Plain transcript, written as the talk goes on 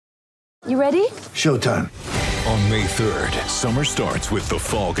You ready? Showtime. On May 3rd, summer starts with The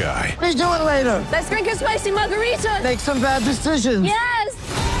Fall Guy. Let's do it later. Let's drink a spicy margarita. Make some bad decisions.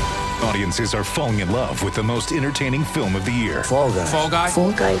 Yes! Audiences are falling in love with the most entertaining film of the year. Fall Guy. Fall Guy?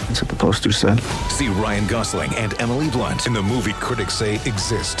 Fall guy. That's what the poster said. See Ryan Gosling and Emily Blunt in the movie critics say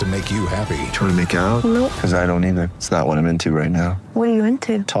exists to make you happy. Trying to make it out? Nope. Because I don't either. It's not what I'm into right now. What are you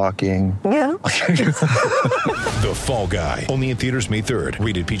into? Talking. Yeah. The Fall Guy. Only in theaters May 3rd.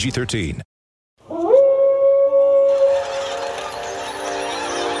 Rated PG-13.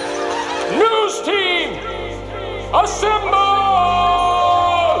 News team, assemble!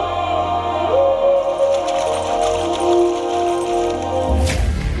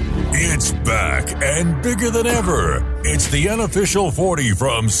 It's back and bigger than ever. It's the unofficial 40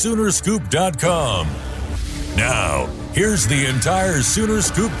 from Soonerscoop.com. Now, here's the entire Sooner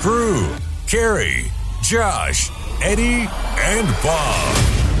Scoop crew. Carrie, Josh, Eddie, and Bob.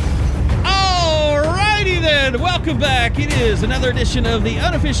 Alrighty then, welcome back. It is another edition of the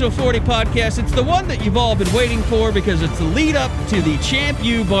Unofficial 40 podcast. It's the one that you've all been waiting for because it's the lead up to the Champ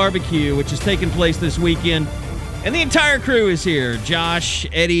U barbecue, which is taking place this weekend. And the entire crew is here. Josh,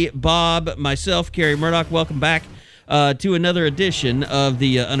 Eddie, Bob, myself, Carrie Murdoch. Welcome back to another edition of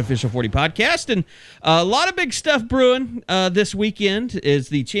the Unofficial 40 podcast. And a lot of big stuff brewing this weekend is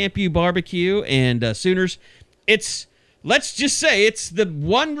the Champ U barbecue and Sooners. Let's just say it's the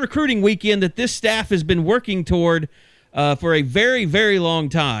one recruiting weekend that this staff has been working toward for a very, very long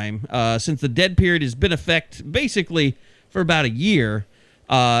time, since the dead period has been in effect basically for about a year.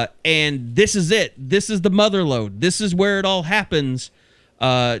 And this is it. This is the mother lode. This is where it all happens.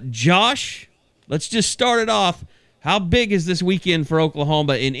 Josh, let's just start it off. How big is this weekend for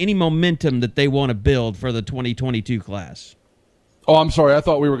Oklahoma in any momentum that they want to build for the 2022 class? Oh, I'm sorry. I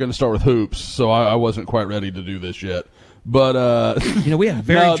thought we were going to start with hoops, so I wasn't quite ready to do this yet. But we have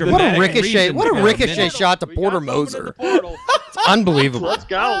very dramatic what a ricochet shot to Porter Moser. It's unbelievable. Let's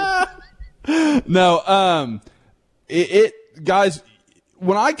go. No, guys,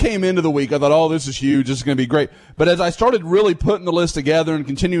 when I came into the week, I thought, oh, this is huge. This is going to be great. But as I started really putting the list together and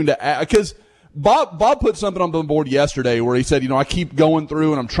continuing to add, because Bob put something on the board yesterday where he said, I keep going through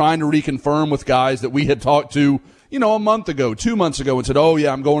and I'm trying to reconfirm with guys that we had talked to, a month ago, 2 months ago, and said, oh,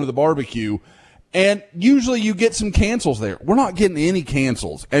 yeah, I'm going to the barbecue. And usually you get some cancels there. We're not getting any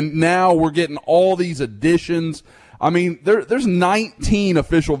cancels. And now we're getting all these additions. I mean, there's 19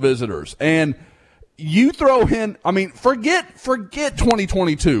 official visitors. And you throw in, forget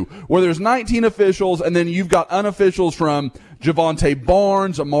 2022, where there's 19 officials, and then you've got unofficials from Javonte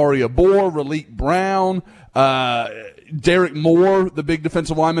Barnes, Amari Abor, Raleek Brown, Derek Moore, the big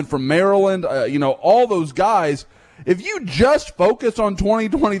defensive lineman from Maryland, all those guys. If you just focus on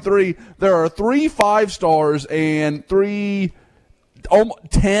 2023, there are 3 5-stars and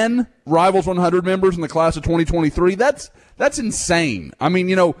 10 Rivals 100 members in the class of 2023. That's insane.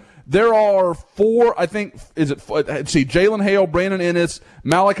 There are 4, I think, Jalen Hale, Brandon Ennis,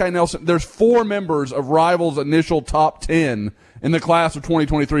 Malachi Nelson. There's 4 members of Rivals' initial top 10 in the class of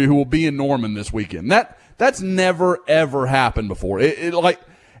 2023 who will be in Norman this weekend. That's never, ever happened before.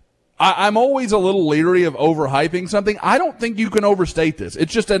 I'm always a little leery of overhyping something. I don't think you can overstate this.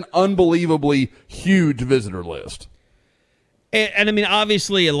 It's just an unbelievably huge visitor list. And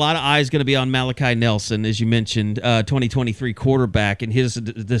obviously, a lot of eyes going to be on Malachi Nelson, as you mentioned, 2023 quarterback, and his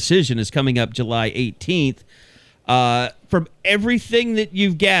decision is coming up July 18th. From everything that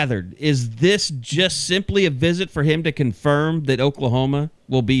you've gathered, is this just simply a visit for him to confirm that Oklahoma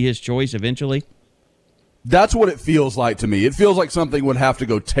will be his choice eventually? That's what it feels like to me. It feels like something would have to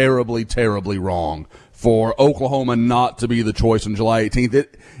go terribly, terribly wrong for Oklahoma not to be the choice on July 18th.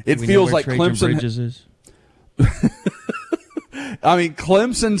 It feels like Clemson. Bridges is?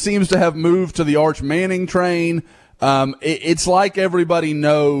 Clemson seems to have moved to the Arch Manning train. It's like everybody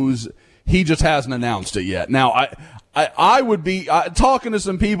knows he just hasn't announced it yet. Now, I would be talking to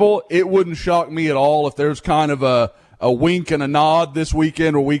some people. It wouldn't shock me at all if there's kind of a wink and a nod this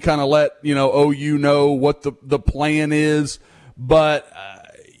weekend where we kind of let, OU know what the plan is. But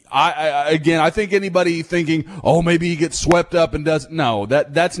I think anybody thinking, oh, maybe he gets swept up and does – no,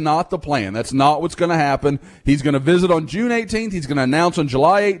 that's not the plan. That's not what's going to happen. He's going to visit on June 18th. He's going to announce on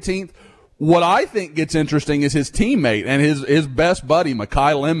July 18th. What I think gets interesting is his teammate and his best buddy,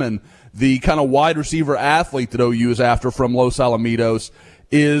 Mekhi Lemon, the kind of wide receiver athlete that OU is after from Los Alamitos,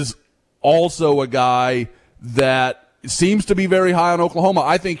 is also a guy that – seems to be very high on Oklahoma.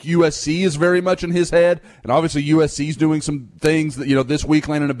 I think USC is very much in his head, and obviously USC's doing some things that, this week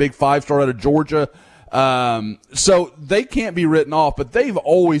landing a big 5-star out of Georgia. So they can't be written off, but they've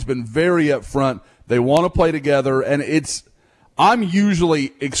always been very upfront. They want to play together, and I'm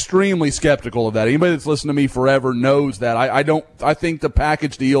usually extremely skeptical of that. Anybody that's listened to me forever knows that. I think the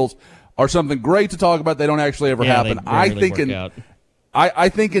package deals are something great to talk about. They don't actually ever happen. I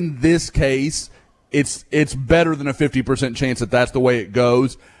think in this case, it's better than a 50% chance that that's the way it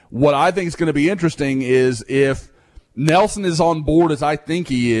goes. What I think is going to be interesting is if Nelson is on board as I think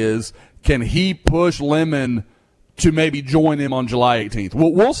he is, can he push Lemon to maybe join him on July 18th?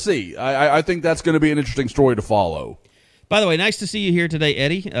 We'll see. I think that's going to be an interesting story to follow. By the way, nice to see you here today,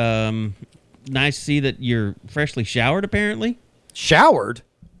 Eddie. Nice to see that you're freshly showered, apparently. Showered?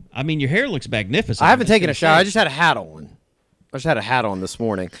 I mean, your hair looks magnificent. I haven't taken a shower. I just had a hat on. This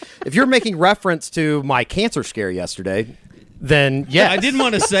morning. If you're making reference to my cancer scare yesterday, then yes. I didn't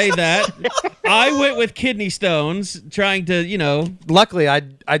want to say that. I went with kidney stones, trying to, Luckily,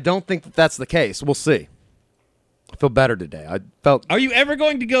 I don't think that's the case. We'll see. I feel better today. Are you ever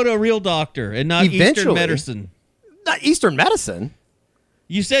going to go to a real doctor and not Eastern medicine? Not Eastern medicine.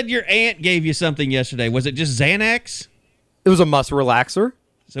 You said your aunt gave you something yesterday. Was it just Xanax? It was a muscle relaxer.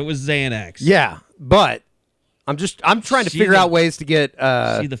 So it was Xanax. Yeah, but I'm trying to figure out ways to get.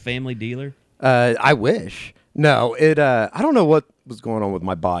 She the family dealer? I wish. No, I don't know what was going on with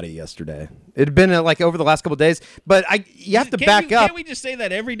my body yesterday. It had been like over the last couple of days, but you have to back up. Can't we just say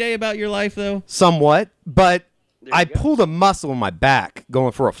that every day about your life, though? Somewhat, but I pulled a muscle in my back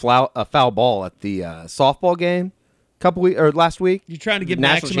going for a foul ball at the softball game last week. You're trying to give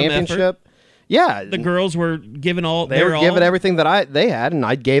national maximum championship. Effort. Yeah, the girls were giving all. They were giving everything that they had, and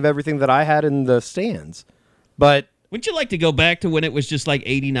I gave everything that I had in the stands. But wouldn't you like to go back to when it was just like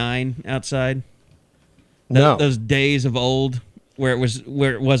 89 outside? No, those days of old where it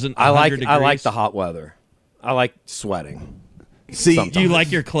wasn't. I like the hot weather. I like sweating. See, do you like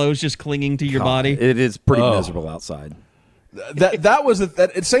your clothes just clinging to your body? It is pretty miserable outside. That was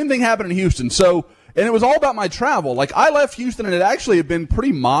that same thing happened in Houston. So, and it was all about my travel. Like I left Houston and it actually had been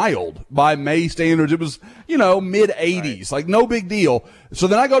pretty mild by May standards. It was, mid 80s, like no big deal. So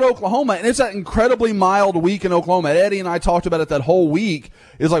then I go to Oklahoma and it's that incredibly mild week in Oklahoma. Eddie and I talked about it that whole week.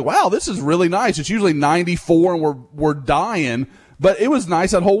 It's like, wow, this is really nice. It's usually 94 and we're dying, but it was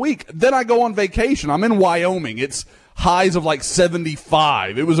nice that whole week. Then I go on vacation. I'm in Wyoming. It's highs of like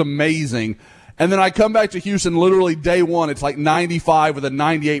 75. It was amazing. And then I come back to Houston literally day one. It's like 95 with a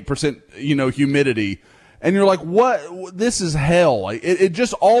 98%, humidity. And you're like, what? This is hell. It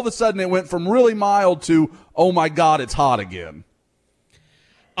just all of a sudden it went from really mild to, oh my God, it's hot again.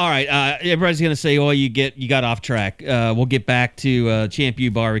 All right. Everybody's going to say, oh, you got off track. We'll get back to Champ U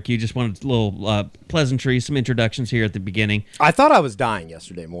Barbecue. Just wanted a little pleasantries, some introductions here at the beginning. I thought I was dying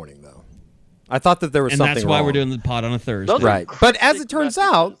yesterday morning, though. I thought that there was something wrong. And that's why we're doing the pod on a Thursday. Right. But as it turns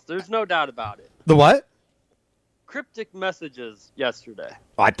out... There's no doubt about it. The what? Cryptic messages yesterday.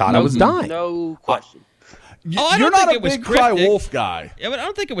 I thought I was dying. No question. You're not a big cry wolf guy. Yeah, but I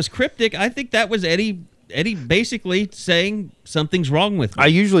don't think it was cryptic. I think that was Eddie basically saying something's wrong with me. I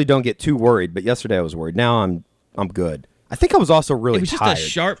usually don't get too worried, but yesterday I was worried. Now I'm good. I think I was also really tired. It was just a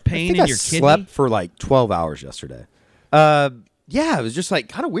sharp pain in your kidney. I slept for like 12 hours yesterday. Yeah, it was just like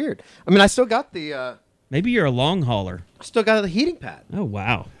kind of weird. I mean, I still got the... Maybe you're a long hauler. I still got the heating pad. Oh,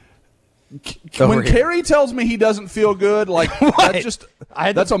 wow. When Kerry tells me he doesn't feel good, like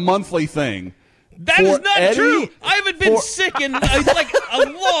that's a monthly thing. That is not true. I haven't been sick in like a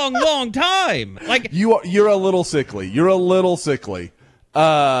long, long time. Like you're a little sickly.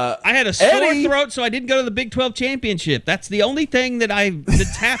 I had a sore throat, so I didn't go to the Big 12 championship. That's the only thing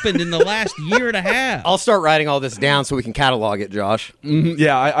that's happened in the last year and a half. I'll start writing all this down so we can catalog it, Josh. Mm-hmm.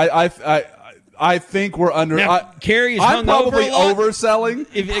 Yeah, I think we're under. Carrie's I'm probably a lot. overselling.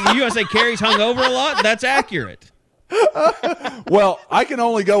 If you want to say Carrie's hung over a lot, that's accurate. Well, I can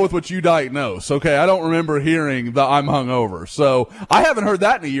only go with what you diagnose. Okay, I don't remember hearing that I'm hung over, so I haven't heard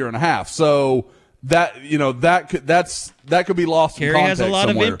that in a year and a half. So that could be lost. Carrie in has a lot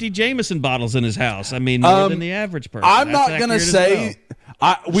somewhere. of empty Jameson bottles in his house. I mean, more than the average person. I'm not gonna say.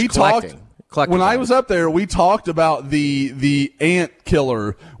 We talked. When I was up there, we talked about the ant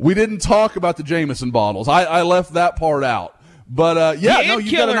killer. We didn't talk about the Jameson bottles. I left that part out. But,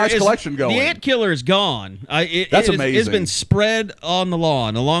 you've got a nice collection going. The ant killer is gone. That's amazing. It's been spread on the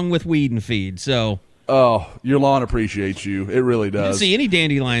lawn along with weed and feed. So, your lawn appreciates you. It really does. You didn't see any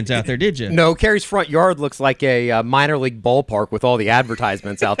dandelions out there, did you? No, Carrie's front yard looks like a minor league ballpark with all the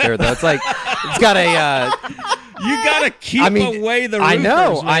advertisements out there. Though it's like it's got a. You gotta keep away the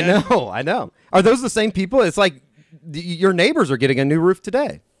roofers, I know. Are those the same people? It's like your neighbors are getting a new roof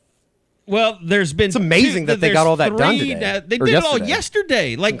today. Well, there's been. It's amazing that they got all that done today. They Or did it all yesterday.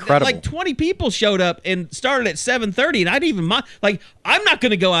 yesterday. Like Incredible. 20 people showed up and started at 7:30, and I didn't even mind. Like, I'm not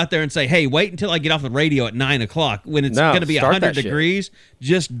going to go out there and say, "Hey, wait until I get off the radio at 9 o'clock when it's No, going to be start 100 that shit. degrees."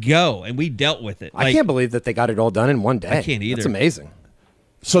 Just go, and we dealt with it. I can't believe that they got it all done in one day. I can't either. That's amazing.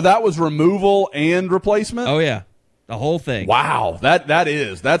 So that was removal and replacement? Oh yeah, the whole thing. Wow,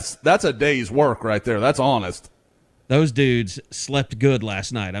 that's a day's work right there. That's honest. Those dudes slept good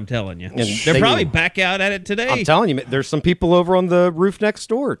last night, I'm telling you. And They're they- probably back out at it today. I'm telling you, there's some people over on the roof next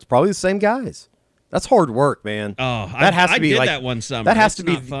door. It's probably the same guys. That's hard work, man. Oh, that has I to be did like that one summer. That has It's to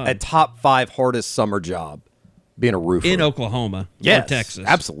be not fun. a top 5 hardest summer job, being a roofer in Oklahoma yes, or Texas.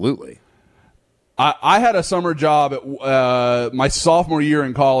 Absolutely. I had a summer job at my sophomore year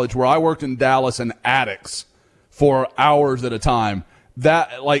in college where I worked in Dallas in attics for hours at a time.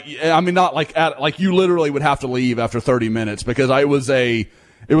 That not like you literally would have to leave after 30 minutes because it was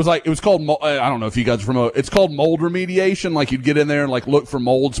called, I don't know if you guys are familiar. It's called mold remediation. Like you'd get in there and like look for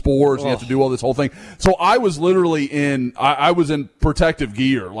mold spores and you have to do all this whole thing. So I was literally I was in protective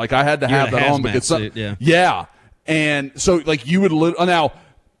gear. Like I had to have that on because suit, yeah. Yeah. And so like you would now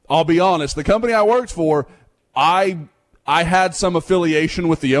I'll be honest, the company I worked for, I had some affiliation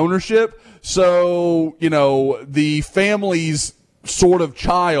with the ownership. So, the family's sort of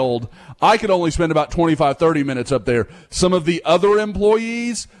child, I could only spend about 25, 30 minutes up there. Some of the other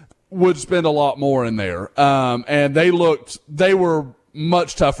employees would spend a lot more in there. And they were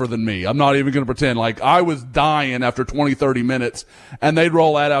much tougher than me. I'm not even going to pretend. Like, I was dying after 20, 30 minutes, and they'd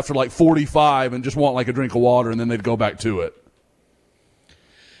roll out after like 45 and just want like a drink of water, and then they'd go back to it.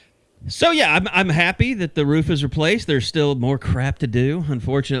 So yeah, I'm happy that the roof is replaced. There's still more crap to do,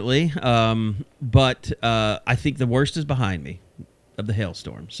 unfortunately, but I think the worst is behind me of the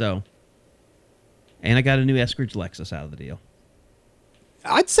hailstorm. So, and I got a new Eskridge Lexus out of the deal.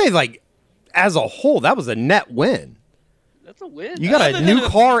 I'd say like as a whole, that was a net win. That's a win. You got a new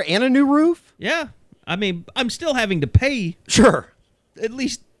car and a new roof? Yeah, I mean, I'm still having to pay Sure. at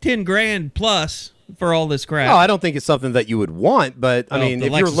least $10,000 plus for all this crap. No, I don't think it's something that you would want, but I Well, mean, the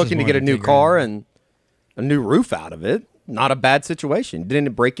if you're Lexus looking is to get a more new than car $10,000. and a new roof out of it, not a bad situation. Didn't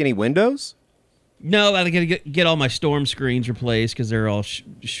it break any windows? No, I got to get all my storm screens replaced because they're all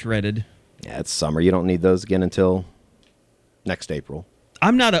shredded. Yeah, it's summer. You don't need those again until next April.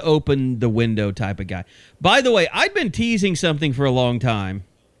 I'm not an open the window type of guy. By the way, I've been teasing something for a long time,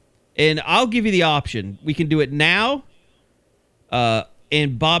 and I'll give you the option. We can do it now,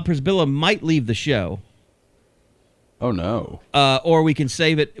 and Bob Przybilla might leave the show. Oh, no. Or we can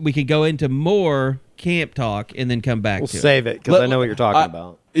save it. We can go into more camp talk and then come back We'll to save it because I know what you're talking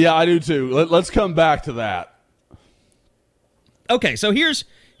about. Yeah, I do too. Let's come back to that. Okay, so here's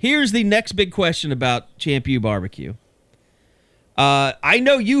the next big question about Champ U Barbecue. I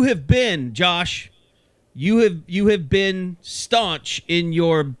know you have been, Josh, you have been staunch in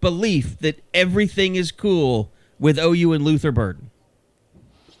your belief that everything is cool with OU and Luther Burden.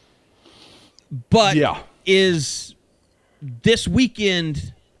 But is this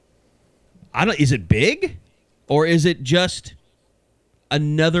weekend, is it big? Or is it just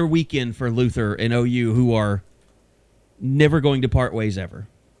another weekend for Luther and OU who are never going to part ways ever?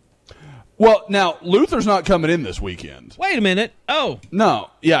 Well, now, Luther's not coming in this weekend. Wait a minute. Oh.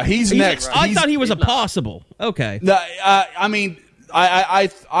 No. Yeah, he's next. I thought he was a possible. Okay. No, I mean, I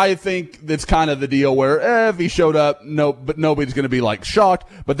think that's kind of the deal where if he showed up, but nobody's going to be like shocked.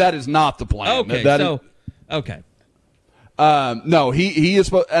 But that is not the plan. Okay. Okay. No, he is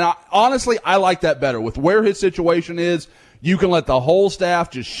supposed, and honestly, I like that better. With where his situation is, you can let the whole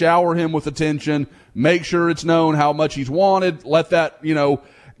staff just shower him with attention, make sure it's known how much he's wanted. Let that,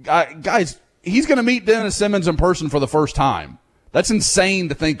 guys, he's going to meet Dennis Simmons in person for the first time. That's insane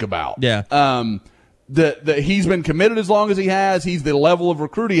to think about. Yeah. That he's been committed as long as he has. He's the level of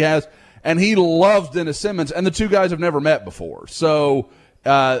recruit he has, and he loves Dennis Simmons. And the two guys have never met before, so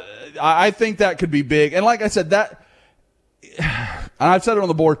I think that could be big. And like I said, and I've said it on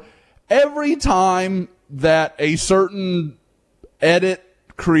the board, every time that a certain edit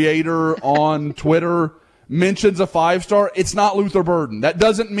creator on Twitter mentions a 5-star, it's not Luther Burden. That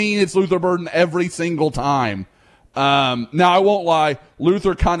doesn't mean it's Luther Burden every single time. Now, I won't lie,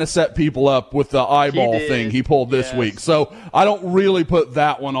 Luther kind of set people up with the eyeball thing he pulled this week. So I don't really put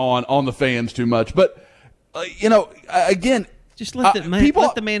that one on the fans too much. But, again, just let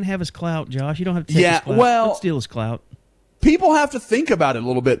the man have his clout, Josh. You don't have to take his clout. Don't steal his clout. People have to think about it a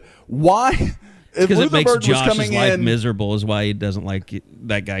little bit. Why? Because it makes Josh's life miserable is why he doesn't like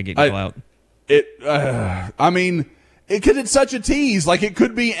that guy getting clout. I mean, Because it's such a tease. Like, it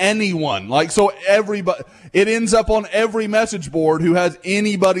could be anyone. Like, so everybody, it ends up on every message board who has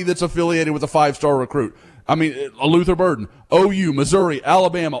anybody that's affiliated with a 5-star recruit. I mean, Luther Burden, OU, Missouri,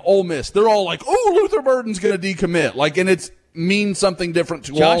 Alabama, Ole Miss. They're all like, oh, Luther Burden's going to decommit. Like, and it's means something different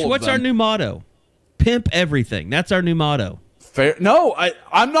to all of them. Josh, what's our new motto? Pimp everything. That's our new motto. Fair. No,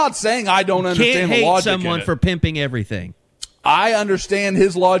 I'm not saying I don't understand the logic. Can't hate someone for pimping everything. I understand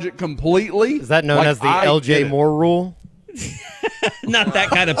his logic completely. Is that known as the LJ Moore rule? Not that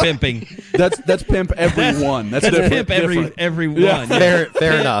kind of pimping. That's pimp everyone. That's pimp everyone. Yeah.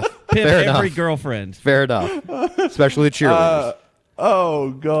 Fair enough. Pimp Fair every enough. girlfriend. Fair enough. Especially cheerleaders.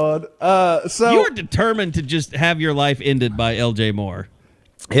 Oh God. So You're determined to just have your life ended by LJ Moore.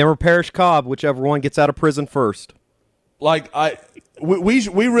 Him or Parrish Cobb, whichever one gets out of prison first. Like we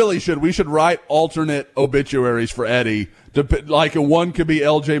really should. We should write alternate obituaries for Eddie. Like one could be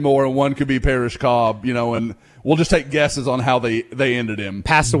LJ Moore and one could be Parrish Cobb. You know, and we'll just take guesses on how they ended him.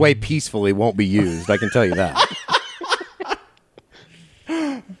 Passed away peacefully won't be used. I can tell you that.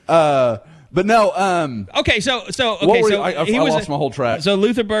 But no. Okay, so I lost my whole track. So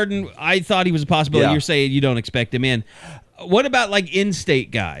Luther Burden, I thought he was a possibility. Yeah. You're saying you don't expect him in. What about like in-state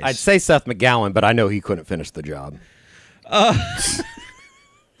guys? I'd say Seth McGowan, but I know he couldn't finish the job. God.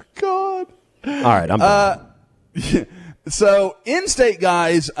 All right, I'm done. So in-state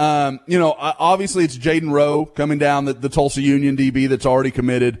guys, obviously it's Jaden Rowe coming down, the Tulsa Union DB that's already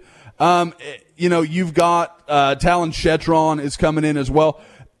committed. You've got Talon Shetron is coming in as well.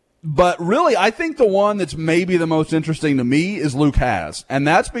 But really, I think the one that's maybe the most interesting to me is Luke Haas. And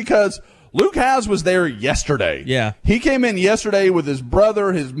that's because Luke Haas was there yesterday. Yeah. He came in yesterday with his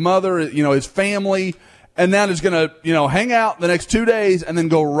brother, his mother, his family, and now is going to, hang out the next 2 days and then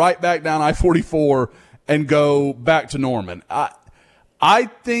go right back down I-44 and go back to Norman. I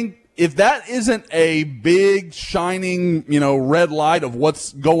think if that isn't a big, shining, red light of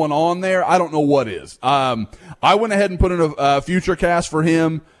what's going on there, I don't know what is. I went ahead and put in a future cast for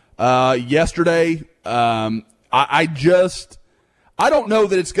him yesterday. I don't know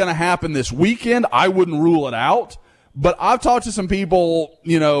that it's going to happen this weekend. I wouldn't rule it out. But I've talked to some people,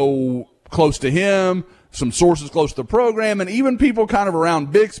 close to him, some sources close to the program, and even people kind of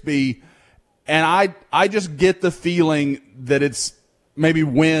around Bixby. And I just get the feeling that it's maybe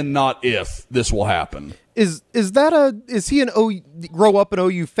when, not if, this will happen. Is he grow up an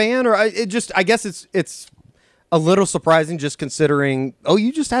OU fan, or I guess it's a little surprising just considering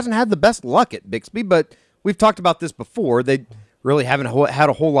OU just hasn't had the best luck at Bixby, but we've talked about this before. They really haven't had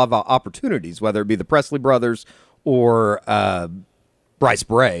a whole lot of opportunities, whether it be the Presley brothers or Bryce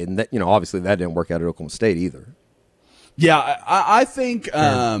Bray, and that obviously that didn't work out at Oklahoma State either. Yeah, I think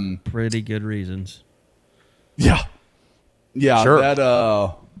pretty good reasons. Yeah,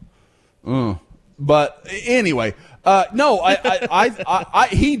 sure. But anyway, no,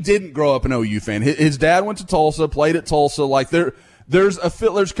 he didn't grow up an OU fan. His dad went to Tulsa, played at Tulsa. Like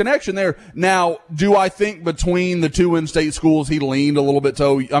there's connection there. Now, do I think between the two in-state schools he leaned a little bit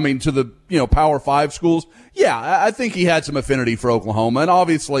to the Power 5 schools? Yeah, I think he had some affinity for Oklahoma, and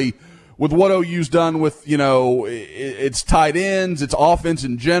obviously with what OU's done with its tight ends, its offense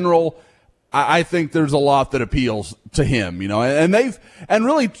in general, I think there's a lot that appeals to him, and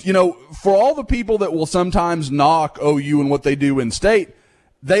really, for all the people that will sometimes knock OU and what they do in state,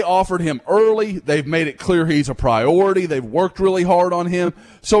 they offered him early. They've made it clear he's a priority. They've worked really hard on him.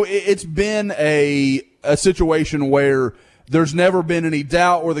 So it's been a situation where there's never been any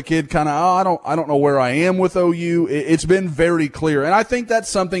doubt where the kid kind of, I don't know where I am with OU. It's been very clear. And I think that's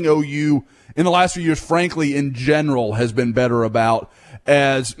something OU in the last few years, frankly, in general, has been better about,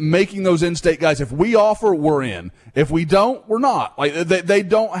 as making those in-state guys. If we offer, we're in. If we don't, we're not. Like they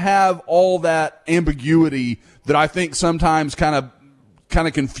don't have all that ambiguity that I think sometimes kind of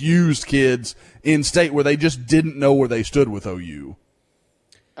confused kids in state, where they just didn't know where they stood with OU.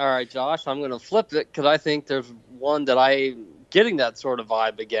 All right, Josh, I'm going to flip it because I think there's one that I'm getting that sort of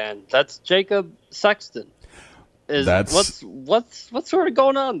vibe again. That's Jacob Sexton. What's sort of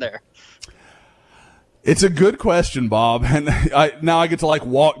going on there? It's a good question, Bob, and now I get to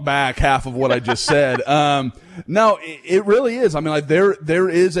walk back half of what I just said. No, it really is. I mean, there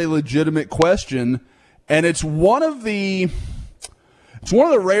is a legitimate question, and it's one of the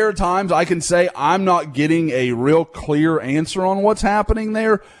rare times I can say I'm not getting a real clear answer on what's happening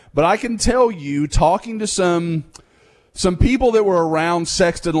there. But I can tell you, talking to some people that were around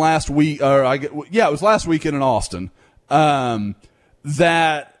Sexton last week, it was last weekend in Austin,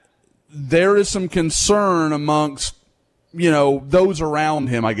 that there is some concern amongst, those around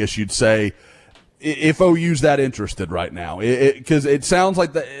him, I guess you'd say, if OU's that interested right now, because it sounds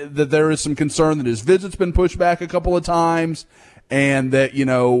like that there is some concern that his visit's been pushed back a couple of times, and that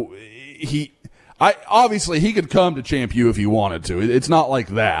obviously he could come to Champ U if he wanted to. It's not like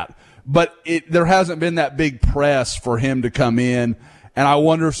that, but there hasn't been that big press for him to come in, and I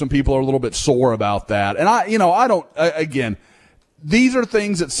wonder if some people are a little bit sore about that. And I don't. Again, these are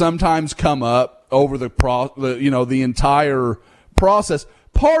things that sometimes come up over the entire process.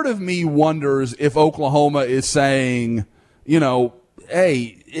 Part of me wonders if Oklahoma is saying,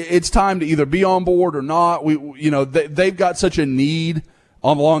 hey, it's time to either be on board or not. They've got such a need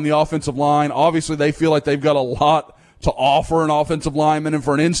along the offensive line. Obviously, they feel like they've got a lot to offer an offensive lineman, and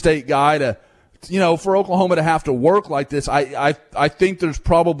for an in-state guy to, for Oklahoma to have to work like this, I think there's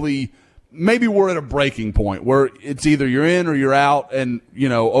probably maybe we're at a breaking point where it's either you're in or you're out, and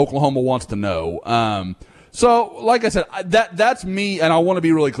Oklahoma wants to know. So, like I said, that's me, and I want to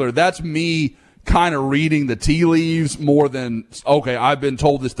be really clear. That's me kind of reading the tea leaves more than, okay, I've been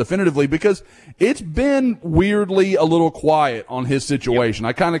told this definitively, because it's been weirdly a little quiet on his situation. Yep.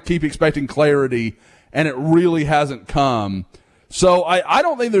 I kind of keep expecting clarity, and it really hasn't come. So I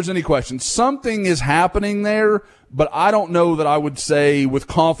don't think there's any question. Something is happening there, but I don't know that I would say with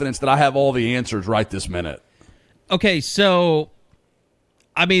confidence that I have all the answers right this minute. Okay, so,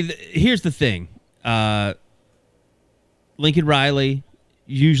 here's the thing. Lincoln Riley,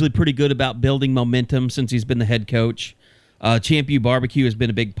 usually pretty good about building momentum since he's been the head coach. Champ U Barbecue has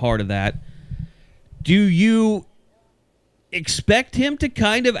been a big part of that. Do you expect him to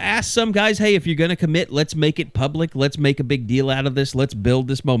kind of ask some guys, hey, if you're going to commit, let's make it public. Let's make a big deal out of this. Let's build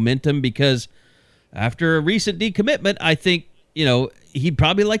this momentum, because after a recent decommitment, I think, he'd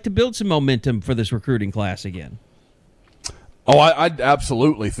probably like to build some momentum for this recruiting class again. Oh, I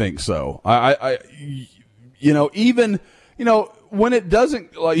absolutely think so. When it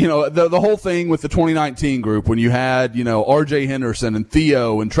doesn't, the whole thing with the 2019 group, when you had, R.J. Henderson and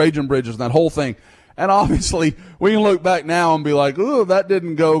Theo and Trajan Bridges and that whole thing, and obviously we can look back now and be like, oh, that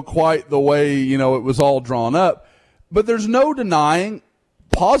didn't go quite the way, it was all drawn up. But there's no denying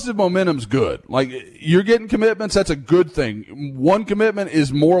positive momentum's good. Like, you're getting commitments, that's a good thing. One commitment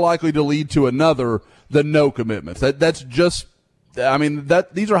is more likely to lead to another than no commitments. That's just,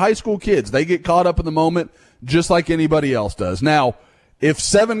 these are high school kids. They get caught up in the moment just like anybody else does. Now, if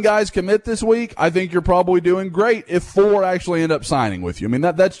 7 guys commit this week, I think you're probably doing great if 4 actually end up signing with you.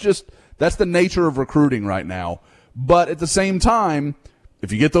 That's the nature of recruiting right now. But at the same time,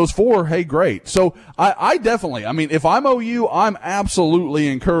 if you get those 4, hey, great. So I definitely, if I'm OU, I'm absolutely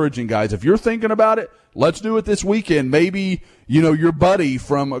encouraging guys. If you're thinking about it, let's do it this weekend. Maybe, your buddy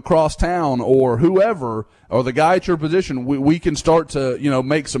from across town or whoever, or the guy at your position, we can start to,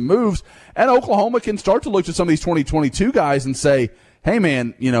 make some moves. And Oklahoma can start to look to some of these 2022 guys and say, hey,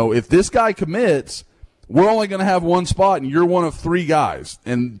 man, if this guy commits, we're only going to have 1 spot and you're one of 3 guys,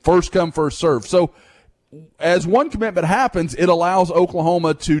 and first come, first serve. So as one commitment happens, it allows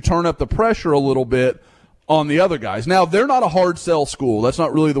Oklahoma to turn up the pressure a little bit on the other guys. Now, they're not a hard sell school. That's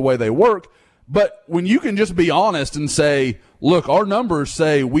not really the way they work. But when you can just be honest and say, look, our numbers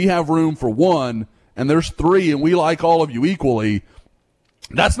say we have room for 1 and there's 3 and we like all of you equally,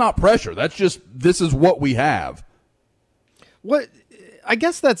 that's not pressure. That's just, this is what we have. I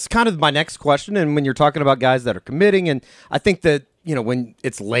guess that's kind of my next question. And when you're talking about guys that are committing, and I think that, when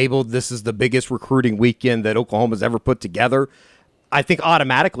it's labeled this is the biggest recruiting weekend that Oklahoma's ever put together, I think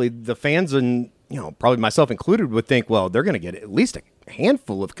automatically the fans, and probably myself included, would think, well, they're going to get at least a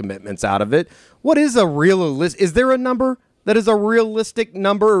handful of commitments out of it. What is is there a number that is a realistic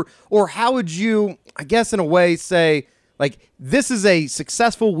number? Or how would you, I guess in a way, say, like, this is a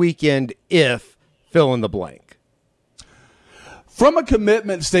successful weekend if fill in the blank? From a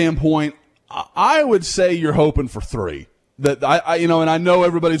commitment standpoint, I would say you're hoping for 3. That and I know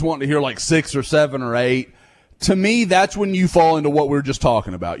everybody's wanting to hear like 6 or 7 or 8. To me, that's when you fall into what we were just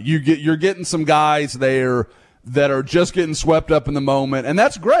talking about. You're getting some guys there that are just getting swept up in the moment, and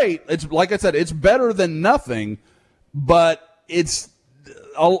that's great. It's like I said, it's better than nothing, but it's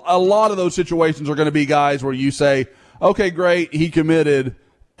a lot of those situations are going to be guys where you say, okay, great, he committed,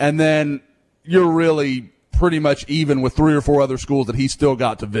 and then you're really pretty much even with 3 or 4 other schools that he still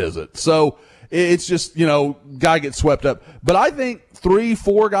got to visit. So it's just, guy gets swept up. But I think 3,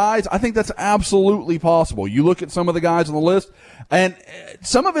 4 guys, I think that's absolutely possible. You look at some of the guys on the list, and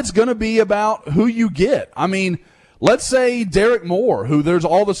some of it's going to be about who you get. Let's say Derek Moore, who there's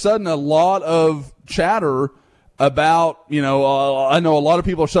all of a sudden a lot of chatter about, I know a lot of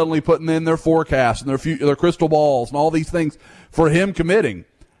people are suddenly putting in their forecasts and their crystal balls and all these things for him committing.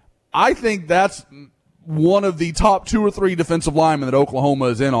 I think that's one of the top 2 or 3 defensive linemen that Oklahoma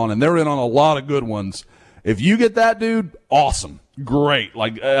is in on, and they're in on a lot of good ones. If you get that dude, awesome. Great.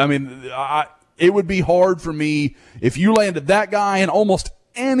 Like, I mean, it would be hard for me if you landed that guy and almost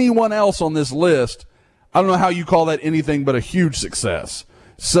anyone else on this list. I don't know how you call that anything but a huge success.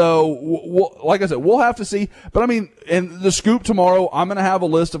 So, like I said, we'll have to see. But, I mean, in the Scoop tomorrow, I'm going to have a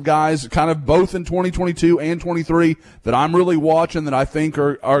list of guys kind of both in 2022 and 23 that I'm really watching that I think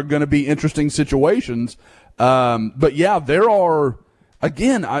are going to be interesting situations. But, yeah, there are –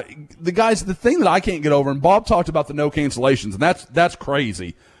 again, the thing that I can't get over, and Bob talked about the no cancellations, and that's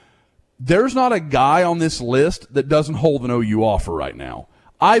crazy. There's not a guy on this list that doesn't hold an OU offer right now.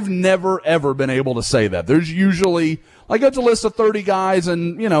 I've never, ever been able to say that. There's usually, like, it's a list of 30 guys,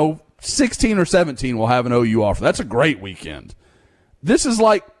 and, 16 or 17 will have an OU offer. That's a great weekend. This is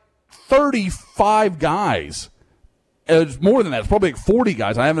like 35 guys. It's more than that. It's probably like 40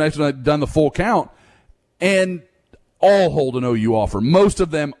 guys. I haven't actually done the full count. And all hold an OU offer. Most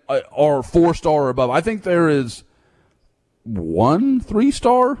of them are 4-star or above. I think there is 1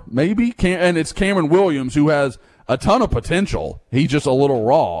 3-star, maybe, and it's Cameron Williams, who has a ton of potential. He's just a little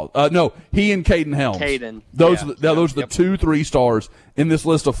raw. No, he and Caden Helms. Those are the 2 3-stars in this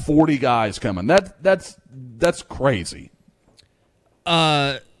list of 40 guys coming. That's crazy.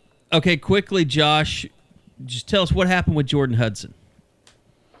 Okay, quickly, Josh, just tell us what happened with Jordan Hudson.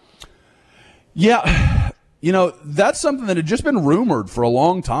 Yeah. That's something that had just been rumored for a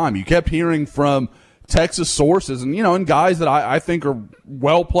long time. You kept hearing from Texas sources and, and guys that I think are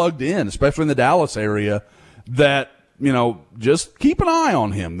well plugged in, especially in the Dallas area, that, just keep an eye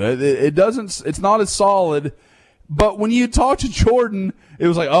on him. It's not as solid. But when you talk to Jordan, it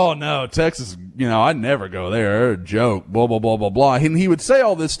was like, oh, no, Texas, I'd never go there. They're a joke, blah, blah, blah, blah, blah. And he would say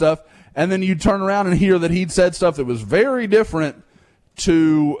all this stuff, and then you'd turn around and hear that he'd said stuff that was very different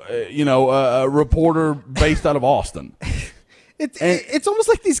to a reporter based out of Austin. It's almost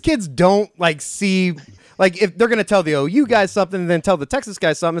like these kids don't see, if they're going to tell the OU guys something and then tell the Texas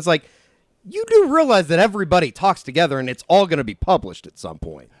guys something. It's like, you do realize that everybody talks together and it's all going to be published at some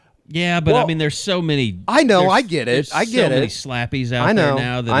point. Yeah, but there's so many. I know, I get it. I get so many slappies out there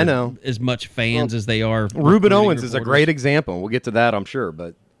now that are as much fans as they are. Reuben Owens is a great example. We'll get to that, I'm sure,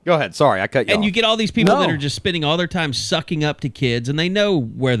 but. Go ahead. Sorry, I cut you off. And you get all these people that are just spending all their time sucking up to kids, and they know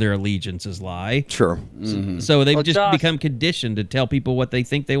where their allegiances lie. Sure. So they've just become conditioned to tell people what they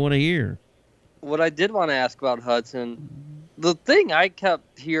think they want to hear. What I did want to ask about Hudson, the thing I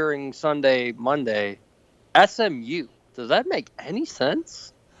kept hearing Sunday, Monday, SMU. Does that make any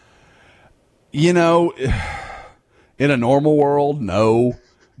sense? In a normal world, no.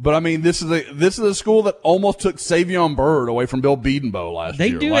 But, I mean, this is a school that almost took Savion Byrd away from Bill Bedenbaugh last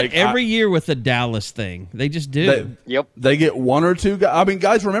year. They do it every year with the Dallas thing. They just do. They get 1 or 2 guys. I mean,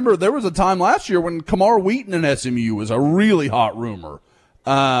 guys, remember, there was a time last year when Kamar Wheaton in SMU was a really hot rumor.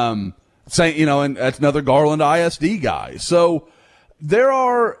 And that's another Garland ISD guy. So there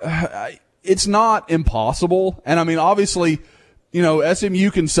are it's not impossible. And, I mean, obviously –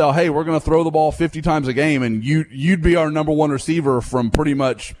 SMU can sell, hey, we're going to throw the ball 50 times a game, and you'd be our number 1 receiver from pretty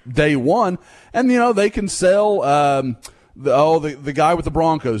much day one. And, they can sell the guy with the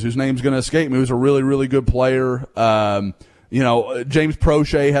Broncos, whose name's going to escape me, who's a really, really good player. James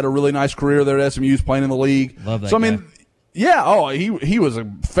Prochet had a really nice career there at SMU. He's playing in the league. Love that guy. He was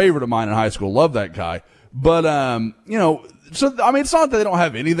a favorite of mine in high school. Love that guy. But, it's not that they don't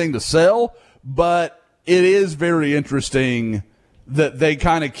have anything to sell, but it is very interesting that they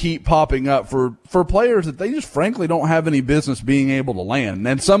kind of keep popping up for players that they just frankly don't have any business being able to land.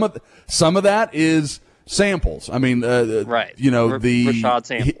 And some of that is samples. I mean, right. Rashad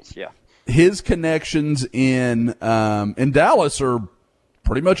Samples, his connections in Dallas are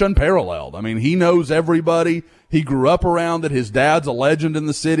pretty much unparalleled. I mean, he knows everybody. He grew up around it. His dad's a legend in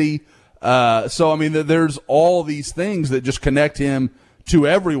the city. So, I mean, there's all these things that just connect him to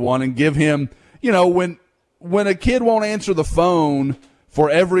everyone and give him, when a kid won't answer the phone for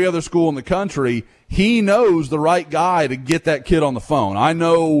every other school in the country, he knows the right guy to get that kid on the phone. I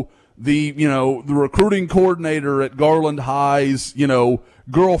know the recruiting coordinator at Garland High's,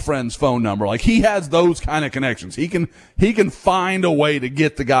 girlfriend's phone number. Like, he has those kind of connections. He can find a way to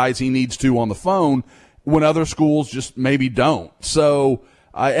get the guys he needs to on the phone when other schools just maybe don't. So,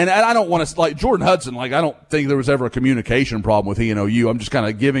 and I don't want to, like Jordan Hudson, I don't think there was ever a communication problem with he and OU. I'm just kind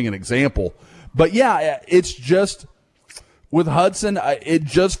of giving an example. But, yeah, it's just with Hudson, it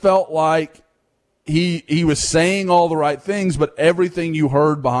just felt like he was saying all the right things, but everything you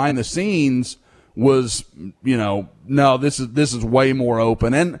heard behind the scenes was, no, this is way more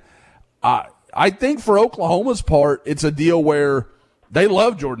open. And I think for Oklahoma's part, it's a deal where They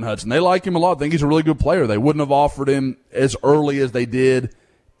love Jordan Hudson. They like him a lot. Think he's a really good player. They wouldn't have offered him as early as they did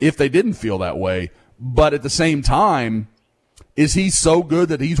if they didn't feel that way. But at the same time, is he so good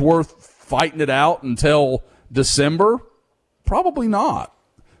that he's worth fighting it out until December? Probably not.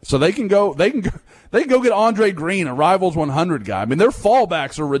 So they can go get Andre Green, a Rivals 100 guy. I mean, their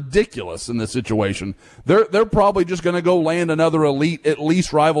fallbacks are ridiculous in this situation. They're probably just going to go land another elite, at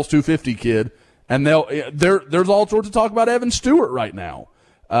least Rivals 250 kid, and there's all sorts of talk about Evan Stewart right now.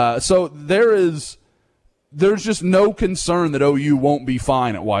 So there's just no concern that OU won't be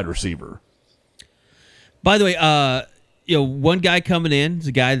fine at wide receiver. By the way, one guy coming in is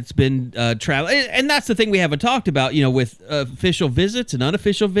a guy that's been traveling, and that's the thing we haven't talked about. With official visits and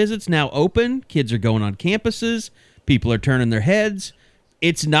unofficial visits now open, kids are going on campuses, people are turning their heads.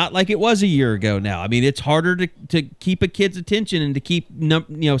 It's not like it was a year ago now. I mean, it's harder to keep a kid's attention and to keep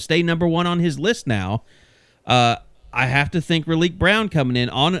stay number one on his list now. I have to think Raleek Brown coming in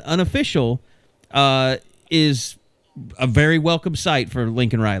on unofficial is a very welcome sight for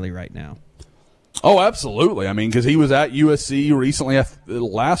Lincoln Riley right now. Oh, absolutely. I mean, because he was at USC recently,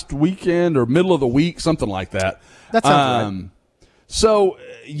 last weekend or middle of the week, something like that. That sounds right. So,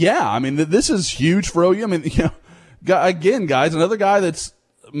 yeah, I mean, this is huge for OU. I mean, again, guys, another guy that's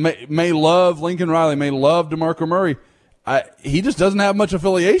may love Lincoln Riley, may love DeMarco Murray. He just doesn't have much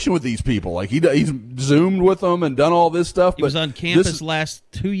affiliation with these people. Like he's Zoomed with them and done all this stuff. He was on campus last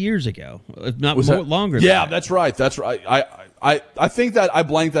 2 years ago, if not longer. Yeah, that's right. That's right. I think that I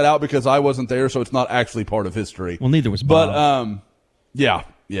blanked that out because I wasn't there, so it's not actually part of history. Well, neither was Bob. But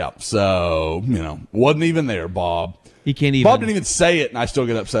yeah. So wasn't even there, Bob. He can't even. Bob didn't even say it, and I still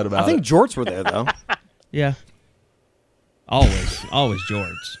get upset about it. I think Jorts were there though. Yeah. Always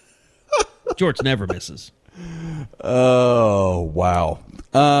Jorts. Jorts never misses. Oh, wow.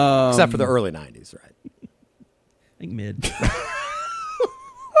 Except for the early 90s, right? I think mid.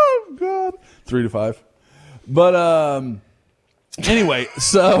 Oh, God. 3 to 5. But anyway,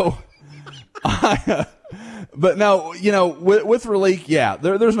 so but now, with Raleek, yeah,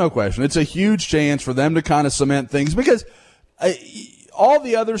 there's no question. It's a huge chance for them to kind of cement things because all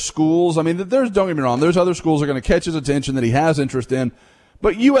the other schools, I mean, don't get me wrong, there's other schools that are going to catch his attention that he has interest in,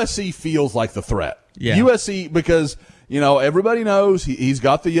 but USC feels like the threat. Yeah. USC, because, everybody knows he's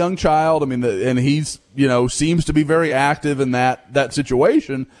got the young child. I mean, and he's, seems to be very active in that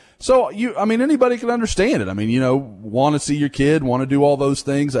situation. So, anybody can understand it. I mean, want to see your kid, want to do all those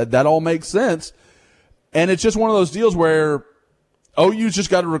things. That all makes sense. And it's just one of those deals where OU's just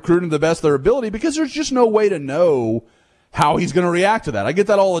got to recruit him to the best of their ability because there's just no way to know how he's going to react to that. I get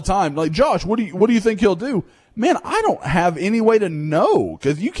that all the time. Like, Josh, what do you think he'll do? Man, I don't have any way to know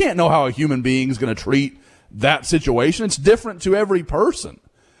because you can't know how a human being is going to treat that situation. It's different to every person.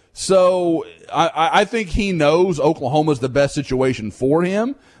 So I think he knows Oklahoma's the best situation for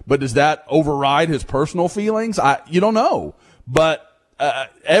him, but does that override his personal feelings? You don't know. But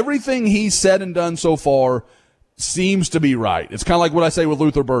everything he's said and done so far seems to be right. It's kind of like what I say with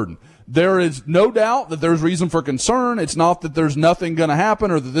Luther Burden. There is no doubt that there's reason for concern. It's not that there's nothing going to happen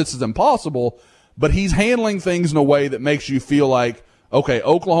or that this is impossible, but he's handling things in a way that makes you feel like, okay,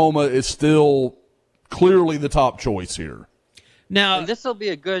 Oklahoma is still clearly the top choice here. Now, and this will be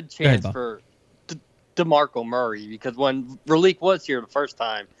a good chance for DeMarco Murray because when Raleek was here the first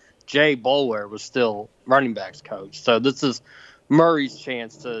time, Jay Boulware was still running backs coach. So this is Murray's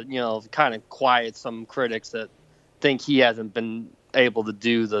chance to, kind of quiet some critics that think he hasn't been able to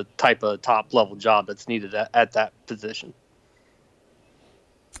do the type of top-level job that's needed at that position.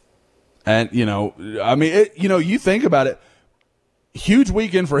 And, you think about it, huge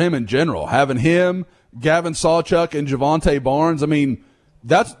weekend for him in general. Having him, Gavin Sawchuk, and Javonte Barnes, I mean,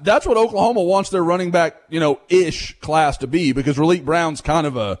 that's what Oklahoma wants their running back, ish class to be because Raleek Brown's kind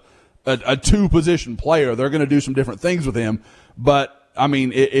of a two-position player. They're going to do some different things with him. But, I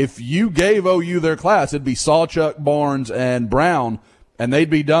mean, if you gave OU their class, it'd be Sawchuk, Barnes, and Brown, and they'd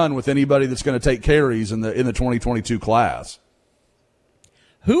be done with anybody that's going to take carries in the 2022 class.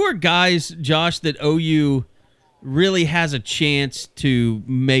 Who are guys, Josh, that OU really has a chance to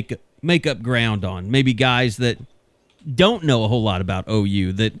make up ground on? Maybe guys that don't know a whole lot about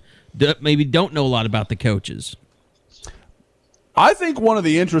OU, that maybe don't know a lot about the coaches. I think one of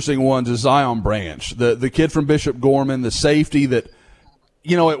the interesting ones is Zion Branch, the kid from Bishop Gorman, the safety that,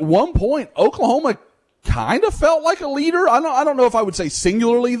 at one point Oklahoma kind of felt like a leader. I don't know if I would say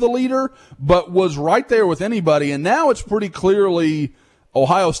singularly the leader, but was right there with anybody. And now it's pretty clearly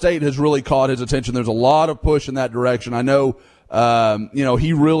Ohio State has really caught his attention. There's a lot of push in that direction. I know,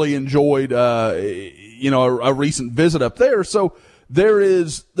 he really enjoyed, a recent visit up there. So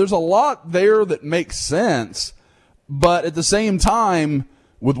there's a lot there that makes sense. But at the same time,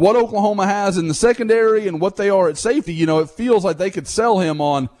 with what Oklahoma has in the secondary and what they are at safety, you know, it feels like they could sell him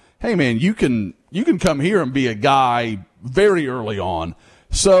on, hey, man, you can come here and be a guy very early on.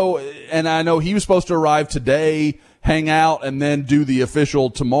 So, and I know he was supposed to arrive today, hang out, and then do the official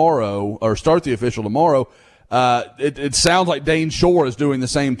tomorrow, or start the official tomorrow. It sounds like Dane Shore is doing the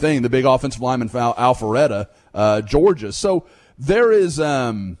same thing, the big offensive lineman for Alpharetta, Georgia. So there is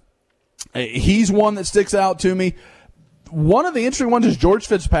he's one that sticks out to me. One of the interesting ones is George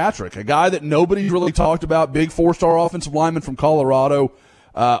Fitzpatrick, a guy that nobody's really talked about, big 4-star offensive lineman from Colorado.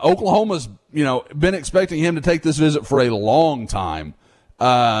 Oklahoma's, you know, been expecting him to take this visit for a long time.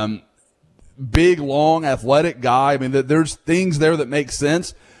 Big, long, athletic guy. I mean, there's things there that make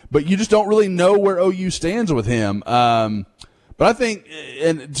sense, but you just don't really know where OU stands with him. But I think,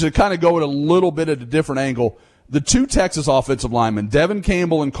 and to kind of go at a little bit at a different angle, the two Texas offensive linemen, Devin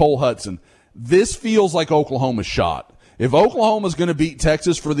Campbell and Cole Hudson, this feels like Oklahoma's shot. If Oklahoma's going to beat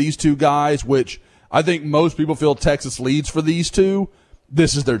Texas for these two guys, which I think most people feel Texas leads for these two,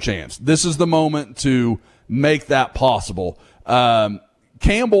 this is their chance. This is the moment to make that possible.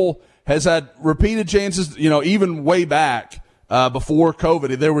 Campbell has had repeated chances, you know, even way back before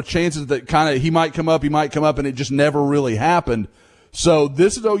COVID. There were chances that kind of he might come up, and it just never really happened. So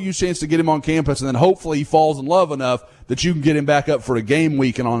this is OU's chance to get him on campus, and then hopefully he falls in love enough that you can get him back up for a game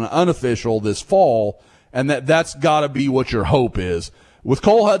week and on an unofficial this fall, and that's got to be what your hope is. With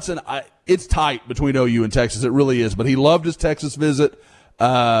Cole Hudson, it's tight between OU and Texas. It really is, but he loved his Texas visit.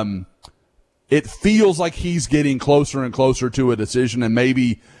 It feels like he's getting closer and closer to a decision, and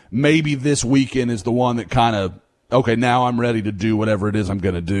maybe this weekend is the one that kind of, okay, now I'm ready to do whatever it is I'm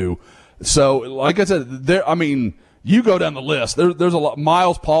going to do. So, like I said, you go down the list. There's a lot.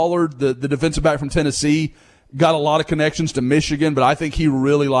 Miles Pollard, the defensive back from Tennessee, got a lot of connections to Michigan, but I think he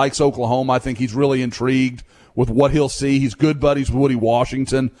really likes Oklahoma. I think he's really intrigued with what he'll see. He's good buddies with Woody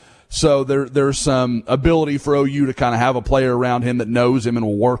Washington. So there's some ability for OU to kind of have a player around him that knows him and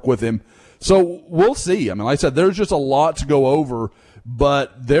will work with him. So we'll see. I mean, like I said, there's just a lot to go over,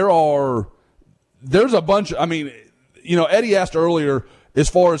 but there's a bunch. I mean, you know, Eddie asked earlier, as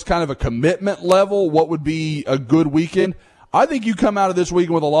far as kind of a commitment level, what would be a good weekend? I think you come out of this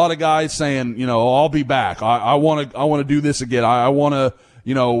weekend with a lot of guys saying, you know, I'll be back. I want to do this again. I want to,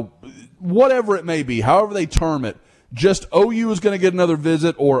 you know, whatever it may be, however they term it. Just OU is going to get another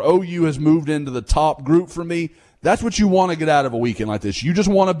visit, or OU has moved into the top group for me. That's what you want to get out of a weekend like this. You just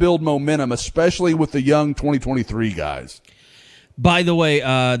want to build momentum, especially with the young 2023 guys. By the way,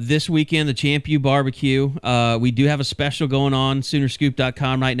 this weekend, the Champ U Barbecue, we do have a special going on,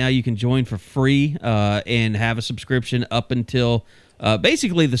 Soonerscoop.com right now. You can join for free and have a subscription up until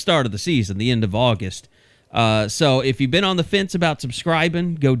basically the start of the season, the end of August. So if you've been on the fence about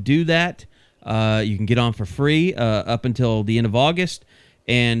subscribing, go do that. You can get on for free up until the end of August.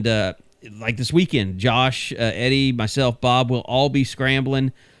 And like this weekend, Josh, Eddie, myself, Bob will all be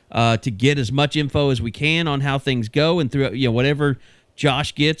scrambling to get as much info as we can on how things go, and through, you know, whatever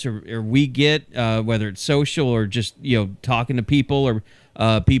Josh gets or we get, whether it's social or just, you know, talking to people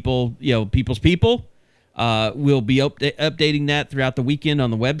or people, you know, people's people, we'll be updating that throughout the weekend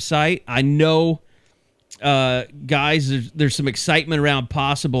on the website. I know, guys, there's some excitement around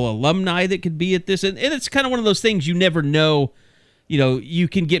possible alumni that could be at this, and it's kind of one of those things you never know. You know, you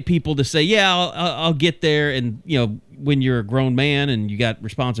can get people to say, yeah, I'll get there. And, you know, when you're a grown man and you got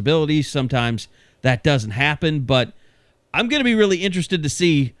responsibilities, sometimes that doesn't happen. But I'm going to be really interested to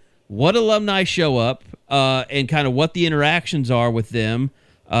see what alumni show up and kind of what the interactions are with them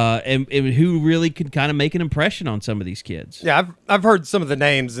and who really can kind of make an impression on some of these kids. Yeah, I've heard some of the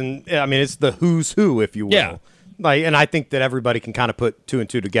names, and I mean, it's the who's who, if you will. Yeah. Like, and I think that everybody can kind of put two and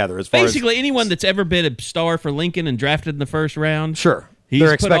two together. As far basically as anyone that's ever been a star for Lincoln and drafted in the first round. Sure, he's they're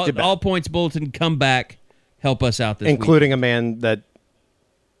put expected all points bulletin, come back, help us out this week. Including a man that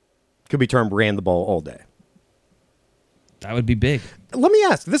could be termed ran the ball all day. That would be big. Let me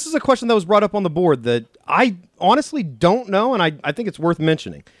ask. This is a question that was brought up on the board that I honestly don't know, and I think it's worth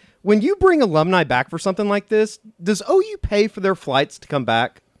mentioning. When you bring alumni back for something like this, does OU pay for their flights to come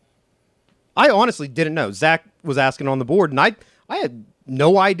back? I honestly didn't know. Zach was asking on the board, and I had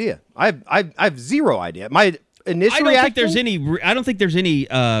no idea. I have zero idea. My initial reaction, I don't think there's any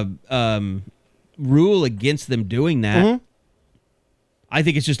rule against them doing that. Mm-hmm. I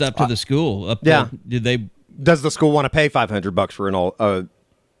think it's just up to the school. Does the school want to pay $500 for an all?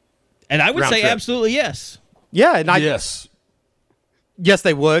 And I would say trip? Absolutely yes. Yeah, and yes,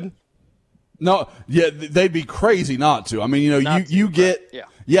 they would. No, yeah, they'd be crazy not to. I mean, you know, you get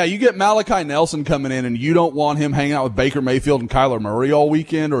Yeah, you get Malachi Nelson coming in, and you don't want him hanging out with Baker Mayfield and Kyler Murray all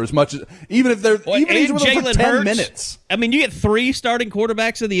weekend, or as much as even if they're even with them for 10 minutes. I mean, you get 3 starting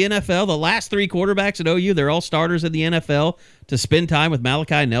quarterbacks in the NFL. The last 3 quarterbacks at OU, they're all starters in the NFL. To spend time with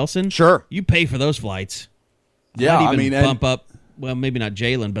Malachi Nelson, sure, you pay for those flights. Yeah, I mean, bump up. Well, maybe not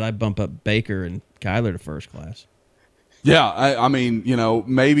Jalen, but I'd bump up Baker and Kyler to first class. Yeah, I mean,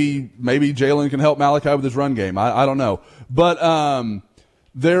 maybe Jalen can help Malachi with his run game. I don't know, but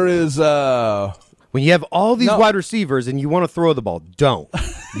there is when you have all these wide receivers and you want to throw the ball, don't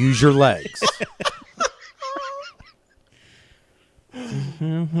use your legs.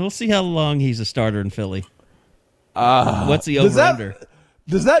 We'll see how long he's a starter in Philly. What's the over-under?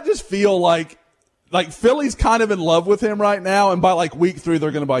 Does that just feel like Philly's kind of in love with him right now, and by like week 3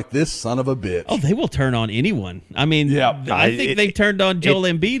 they're going to be like, this son of a bitch? Oh, they will turn on anyone. I mean, I think they turned on Joel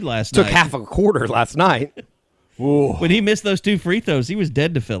Embiid last night. Took half a quarter last night. Ooh. When he missed those 2 free throws, he was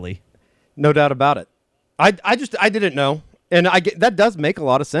dead to Philly. No doubt about it. I didn't know, and that does make a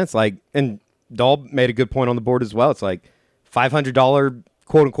lot of sense. Like, and Dahl made a good point on the board as well. It's like $500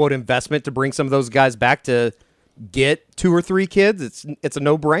 quote unquote investment to bring some of those guys back to get 2 or 3 kids. It's a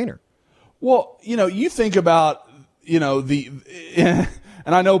no brainer. Well, you think about and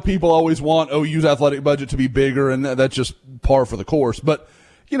I know people always want OU's athletic budget to be bigger, and that's just par for the course. But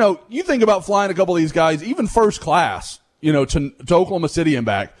you think about flying a couple of these guys, even first class, to Oklahoma City and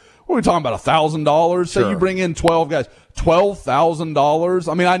back. What are we talking about? $1,000? Say you bring in 12 guys,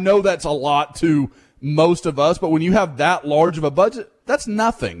 $12,000. I mean, I know that's a lot to most of us, but when you have that large of a budget, that's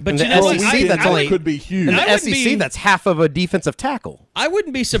nothing. But the SEC, that's only could be huge. And the SEC, that's half of a defensive tackle. I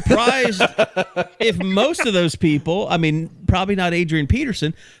wouldn't be surprised if most of those people, I mean, probably not Adrian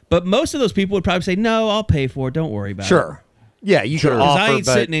Peterson, but most of those people would probably say, "No, I'll pay for it. Don't worry about it." Sure. Yeah, you could offer. I ain't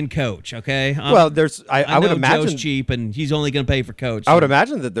sitting in coach, okay? I would imagine Joe's cheap, and he's only going to pay for coach. I would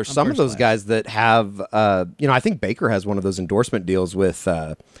imagine that there's some of those guys that have, I think Baker has one of those endorsement deals with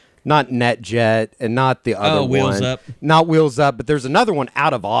not NetJet and not the other one. Wheels Up. Not Wheels Up, but there's another one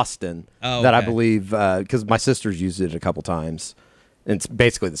out of Austin that I okay. believe, because my sister's used it a couple times. And it's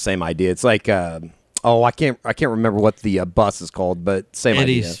basically the same idea. It's like, I can't remember what the bus is called, but same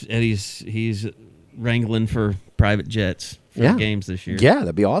idea. He's wrangling for private jets for games this year. Yeah,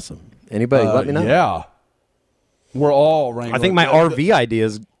 that'd be awesome. Anybody, let me know. Yeah. We're all wrangling. I think my RV idea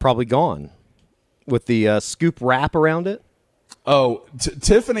is probably gone with the scoop wrap around it. Oh,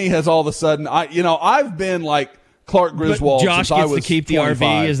 Tiffany has all of a sudden. I've been like Clark Griswold. But Josh since I gets was to keep 25. the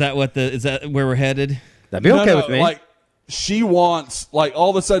RV. Is that where we're headed? That'd be okay with me. Like, she wants, like, all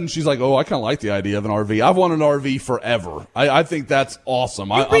of a sudden she's like, oh, I kind of like the idea of an RV. I've wanted an RV forever. I think that's awesome.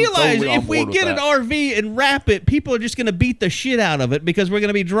 You realize if we get an RV and wrap it, people are just going to beat the shit out of it because we're going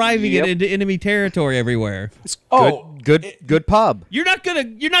to be driving it into enemy territory everywhere. Good pub. You're not gonna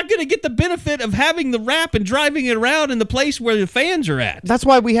get the benefit of having the wrap and driving it around in the place where the fans are at. That's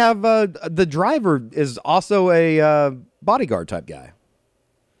why we have the driver is also a bodyguard type guy.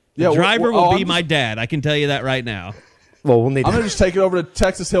 The driver will be my dad. I can tell you that right now. Well, we'll need. I'm gonna just take it over to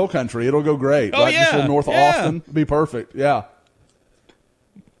Texas Hill Country. It'll go great. Oh, just north of Austin. It'll be perfect. Yeah.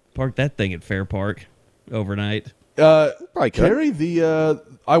 Park that thing at Fair Park overnight. Probably could. Carrie,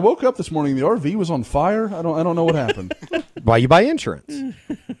 I woke up this morning. The RV was on fire. I don't know what happened. Why you buy insurance?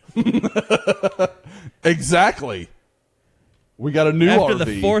 Exactly. We got a new After RV. After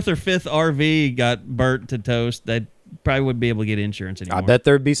the 4th or 5th RV got burnt to toast, they probably wouldn't be able to get insurance anymore. I bet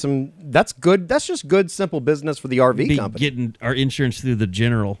there'd be some. That's good. That's just good, simple business for the RV company. Getting our insurance through the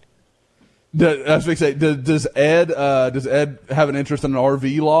general. I was going to say, does Ed have an interest in an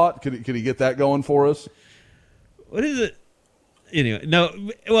RV lot? Could he get that going for us? What is it? Anyway, no.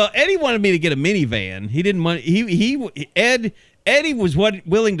 Well, Eddie wanted me to get a minivan. He didn't want. Eddie was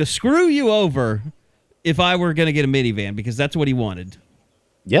willing to screw you over if I were going to get a minivan because that's what he wanted.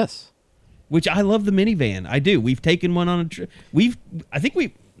 Yes. Which I love the minivan. I do. We've taken one on a trip. We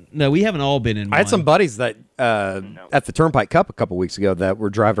haven't all been in one. I had some buddies that at the Turnpike Cup a couple weeks ago that were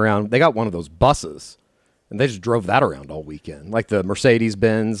driving around. They got one of those buses, and they just drove that around all weekend, like the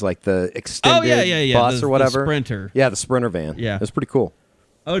Mercedes-Benz, like the extended bus or whatever. The Sprinter. Yeah, the Sprinter van. Yeah. It's pretty cool.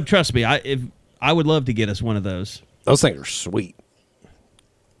 Oh, trust me. I would love to get us one of those. Those things are sweet.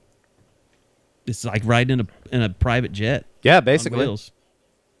 It's like riding in a private jet. Yeah, basically. On wheels.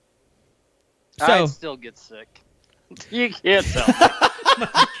 I still get sick. You can't tell me.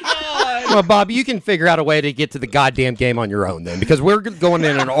 Well, Bob, you can figure out a way to get to the goddamn game on your own then, because we're going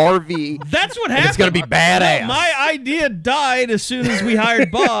in an RV. That's what happened. It's going to be badass. My idea died as soon as we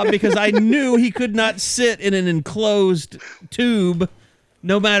hired Bob because I knew he could not sit in an enclosed tube,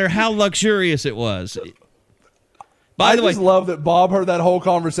 no matter how luxurious it was. By the way, I just love that Bob heard that whole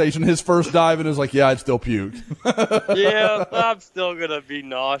conversation. His first dive and was like, "Yeah, I'd still puke." Yeah, I'm still gonna be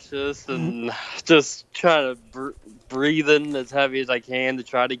nauseous and just trying to breathe in as heavy as I can to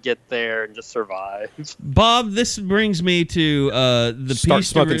try to get there and just survive. Bob, this brings me to the Start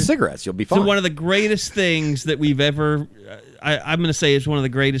smoking cigarettes. You'll be fine. So one of the greatest things that we've ever, I'm going to say, is one of the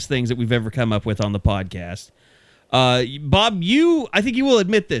greatest things that we've ever come up with on the podcast. Bob, I think you will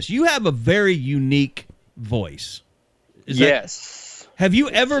admit this. You have a very unique voice. Yes. Have you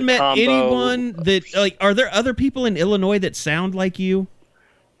ever met anyone that, like, are there other people in Illinois that sound like you?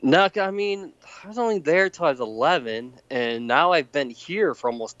 No, I mean, I was only there till I was 11, and now I've been here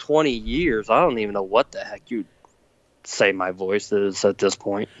for almost 20 years. I don't even know what the heck you'd say my voice is at this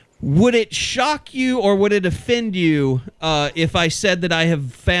point. Would it shock you or would it offend you if I said that I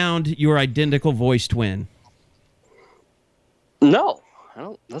have found your identical voice twin? No, I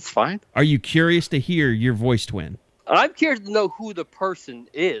don't. That's fine. Are you curious to hear your voice twin? I'm curious to know who the person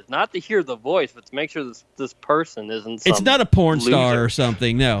is, not to hear the voice, but to make sure this person isn't some It's not a porn loser. Star or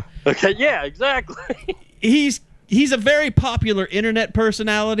something, no. Okay, yeah, exactly. He's a very popular internet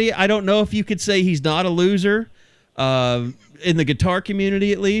personality. I don't know if you could say he's not a loser, in the guitar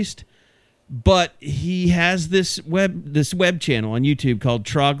community at least, but he has this web channel on YouTube called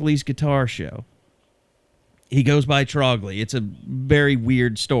Trogley's Guitar Show. He goes by Trogley. It's a very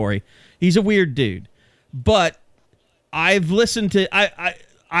weird story. He's a weird dude, but I've listened to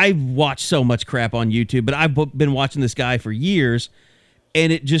I watch so much crap on YouTube, but I've been watching this guy for years,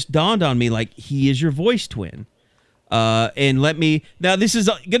 and it just dawned on me, like, he is your voice twin. Now this is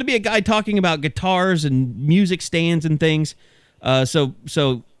going to be a guy talking about guitars and music stands and things. So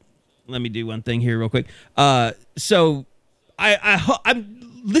let me do one thing here real quick.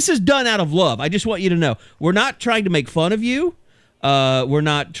 This is done out of love. I just want you to know, we're not trying to make fun of you. We're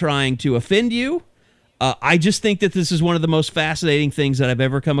not trying to offend you. I just think that this is one of the most fascinating things that I've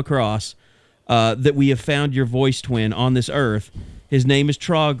ever come across, that we have found your voice twin on this earth. His name is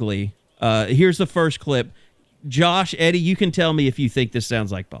Trogley. Here's the first clip. Josh, Eddie, you can tell me if you think this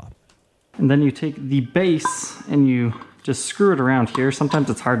sounds like Bob. And then you take the bass and you just screw it around here. Sometimes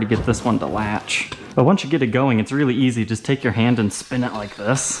it's hard to get this one to latch. But once you get it going, it's really easy. Just take your hand and spin it like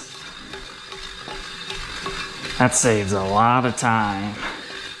this. That saves a lot of time.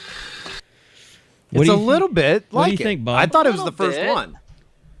 It's a little bit like What do you think, Bob? I thought it was the first one.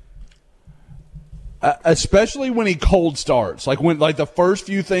 Especially when he cold starts, like the first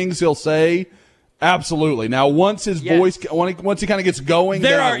few things he'll say. Absolutely. Now, once his voice, once he kind of gets going,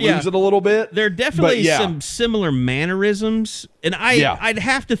 I lose it a little bit. There are definitely some similar mannerisms, and I'd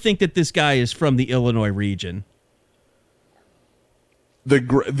have to think that this guy is from the Illinois region. The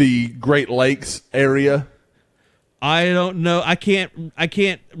Great Lakes area. I don't know. I can't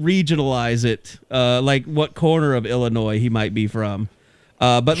regionalize it. Like what corner of Illinois he might be from.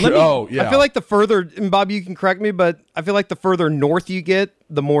 But let me. I feel like the further, and Bob, you can correct me, but I feel like the further north you get,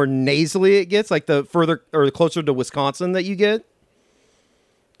 the more nasally it gets. Like the further or the closer to Wisconsin that you get,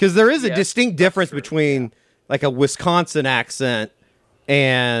 because there is a distinct difference between like a Wisconsin accent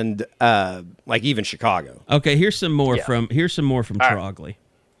and like even Chicago. Okay, here's some more from Trogley.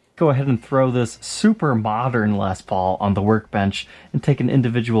 Go ahead and throw this super modern Les Paul on the workbench and take an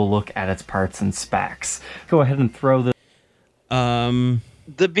individual look at its parts and specs. Go ahead and throw this.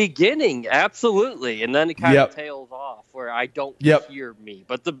 The beginning, absolutely, and then it kind of tails off where I don't hear me.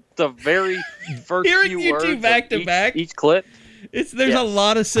 But the very first few words back to back, each clip. There's a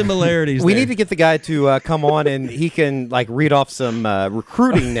lot of similarities. We need to get the guy to come on and he can like read off some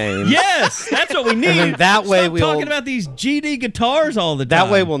recruiting names. Yes, that's what we need. And then that way we'll talking about these GD guitars all the time.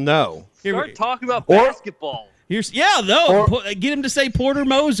 That way we'll know. Start talking about basketball. Get him to say Porter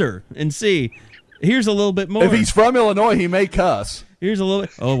Moser and see. Here's a little bit more. If he's from Illinois, he may cuss. Here's a little.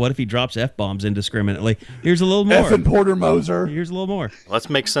 Oh, what if he drops F-bombs indiscriminately? Here's a little more. F and Porter Moser. Here's a little more. Let's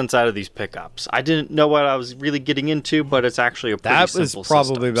make sense out of these pickups. I didn't know what I was really getting into, but it's actually a pretty simple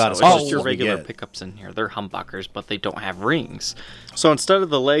probably system. about so it's just your regular pickups in here. They're humbuckers, but they don't have rings. So instead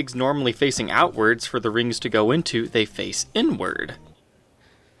of the legs normally facing outwards for the rings to go into, they face inward.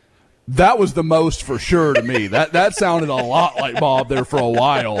 That was the most for sure to me. That sounded a lot like Bob there for a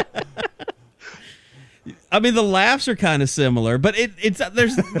while. I mean, the laughs are kind of similar, but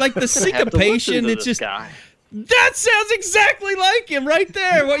there's like the syncopation. It's just guy. That sounds exactly like him right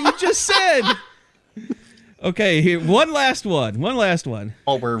there. What you just said. Okay, here one last one.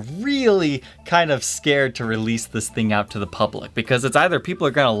 Well, we're really kind of scared to release this thing out to the public because it's either people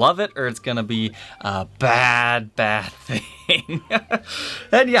are gonna love it or it's gonna be a bad thing.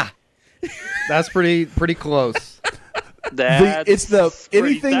 And that's pretty close.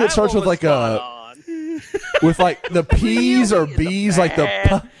 Anything that starts with like a. with like the P's or B's, like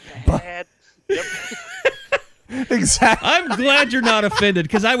the Yep. Exactly. I'm glad you're not offended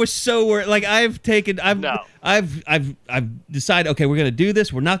because I was so worried. Like I've decided. Okay, we're gonna do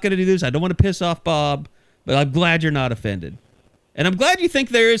this. We're not gonna do this. I don't want to piss off Bob, but I'm glad you're not offended, and I'm glad you think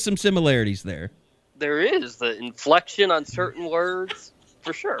there is some similarities there. There is the inflection on certain words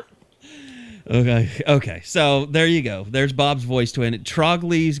for sure. Okay. So there you go. There's Bob's voice twin.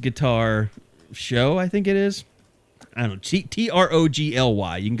 Trogly's Guitar Show, I think it is. I don't know.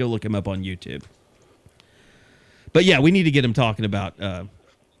 Trogly. You can go look him up on YouTube. But yeah, we need to get him talking about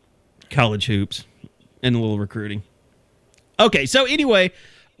college hoops and a little recruiting. Okay, so anyway,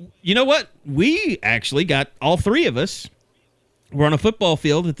 you know what? We actually got all three of us. We're on a football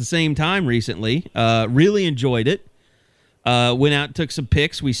field at the same time recently. Really enjoyed it. Went out and took some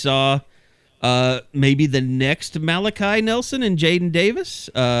pics. We saw maybe the next Malachi Nelson and Jaden Davis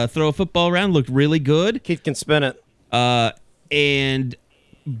throw a football around. Looked really good. Kid can spin it. But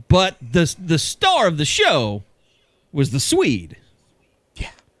the star of the show was the Swede. Yeah.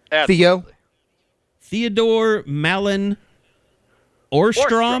 Absolutely. Theodore Malin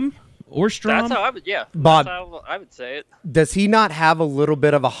Orstrom. That's how I would, Bob, that's how I would say it. Does he not have a little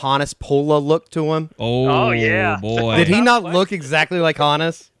bit of a Hannes Pola look to him? Oh yeah. Boy. Did he not look exactly like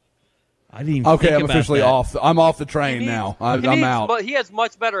Hannes? I didn't even Okay, think I'm about officially that. off. I'm off the train now. I'm out. But he has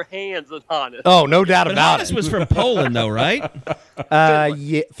much better hands than Hannes. Oh, no doubt But about Hannes it. was from Poland, though, right?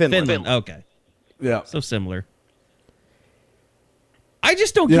 Yeah, Finland. Okay. Yeah. So similar. I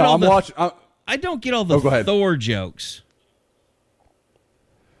just don't get all I'm the. watching. I don't get all the go ahead. Thor jokes.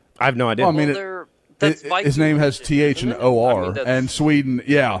 I have no idea. Well, I mean, that's his name has TH and OR, I mean, and Sweden,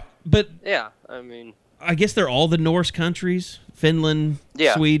 yeah. But yeah, I mean, I guess they're all the Norse countries: Finland,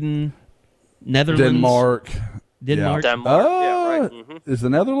 Yeah. Sweden, Netherlands, Denmark. Denmark. Denmark. Yeah, right. Is the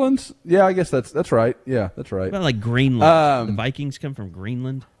Netherlands? Yeah, I guess that's right. Yeah, that's right. What about like Greenland? The Vikings come from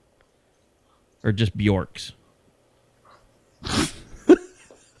Greenland, or just Bjorks?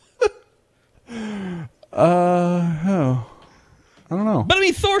 I don't know. But I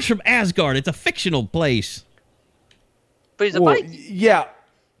mean, Thor's from Asgard. It's a fictional place. But he's a Well, Viking. yeah,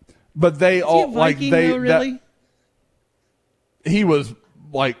 but they Is he all a like Viking, they. though, really? He was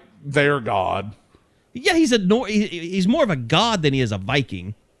like their god. Yeah, he's more of a god than he is a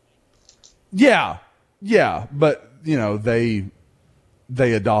Viking. Yeah, but you know they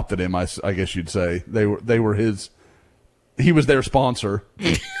adopted him. I guess you'd say they were his. He was their sponsor.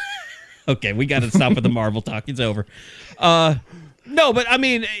 Okay, we got to stop with the Marvel talk. It's over. No, but I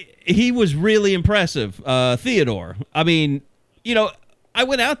mean, he was really impressive, Theodore. I mean, you know, I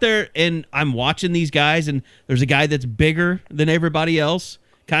went out there and I'm watching these guys, and there's a guy that's bigger than everybody else,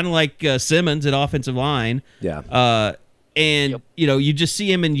 kind of like Simmons at offensive line. Yeah. And, you know, you just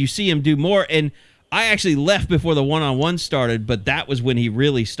see him and you see him do more. And I actually left before the one-on-one started, but that was when he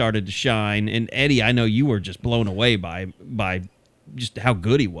really started to shine. And Eddie, I know you were just blown away by just how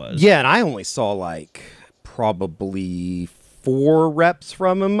good he was. Yeah, and I only saw like probably 4 reps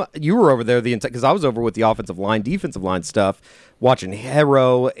from him. You were over there the entire, because I was over with the offensive line, defensive line stuff, watching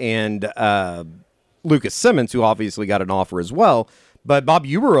Hero and Lucas Simmons, who obviously got an offer as well. But Bob,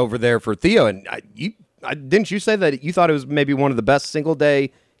 you were over there for Theo, and didn't you say that you thought it was maybe one of the best single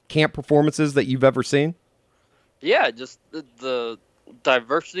day camp performances that you've ever seen? Yeah, just the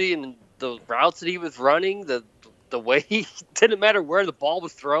diversity and the routes that he was running, the way he didn't matter where the ball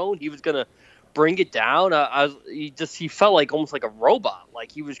was thrown, he was gonna bring it down. He felt like almost like a robot,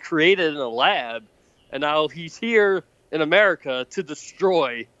 like he was created in a lab, and now he's here in America to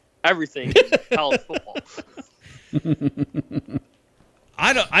destroy everything in college football.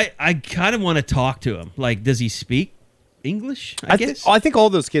 I kind of want to talk to him. Like, does he speak English? I guess. I think all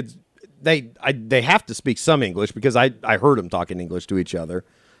those kids they have to speak some English, because I heard them talking English to each other,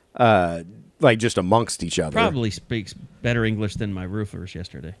 like just amongst each other. Probably speaks better English than my roofers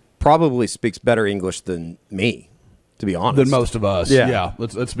yesterday. Probably speaks better English than me, to be honest. Than most of us. Yeah. Yeah.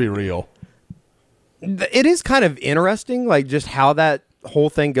 Let's be real. It is kind of interesting, like just how that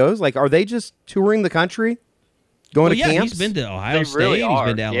whole thing goes. Like, are they just touring the country, going to camps? He's been to Ohio They State. really He's are.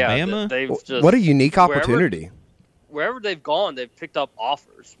 been to Alabama. Yeah, they've just, What a unique opportunity. Wherever they've gone, they've picked up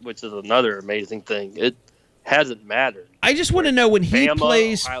offers, which is another amazing thing. It hasn't mattered. I just want to know, when he Bama,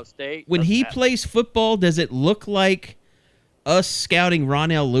 plays Ohio State, when he doesn't matter. plays football, does it look like us scouting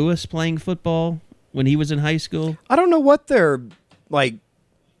Ronell Lewis playing football when he was in high school? I don't know what their like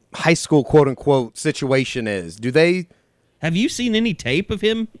high school quote unquote situation is. Do they have you seen any tape of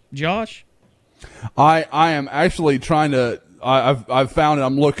him, Josh? I am actually trying to. I've found it.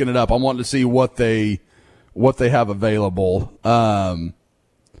 I'm looking it up. I'm wanting to see what they have available.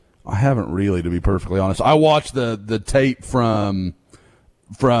 I haven't really, to be perfectly honest. I watched the tape from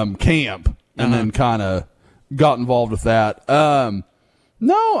camp and then kind of got involved with that.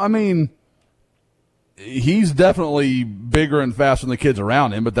 No, I mean, he's definitely bigger and faster than the kids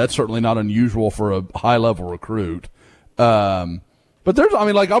around him, but that's certainly not unusual for a high-level recruit. But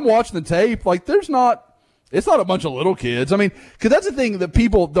I'm watching the tape, like, it's not a bunch of little kids. I mean, because that's the thing that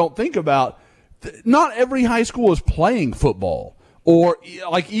people don't think about. Not every high school is playing football, or,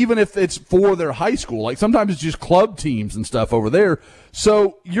 like, even if it's for their high school. Like, sometimes it's just club teams and stuff over there.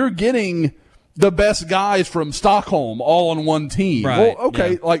 So you're getting the best guys from Stockholm all on one team. Right, well,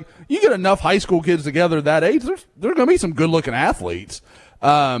 okay, like, you get enough high school kids together that age, there's going to be some good-looking athletes.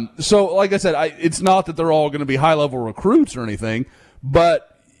 So, like I said, it's not that they're all going to be high-level recruits or anything,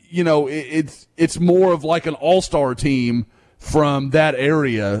 but, you know, it's more of like an all-star team from that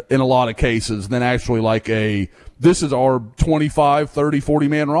area in a lot of cases than actually like this is our 25, 30,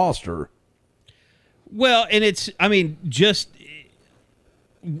 40-man roster. Well, and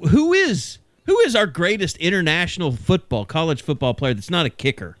who is our greatest international college football player that's not a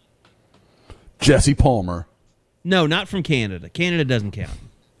kicker? Jesse Palmer. No, not from Canada. Canada doesn't count.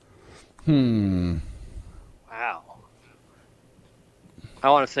 Wow. I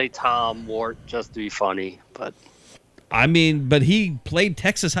want to say Tom Ward just to be funny, but but he played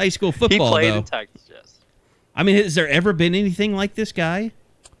Texas high school football. He played though. in Texas, yes. I mean, has there ever been anything like this guy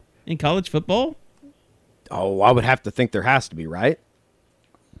in college football? Oh, I would have to think there has to be, right?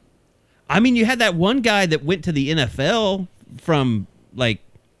 I mean, you had that one guy that went to the NFL from, like,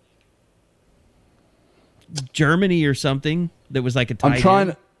 Germany or something that was like a tight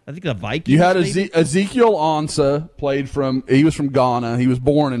end. I think the Vikings. You had Ezekiel Ansah he was from Ghana. He was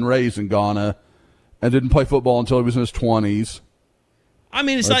born and raised in Ghana and didn't play football until he was in his 20s. I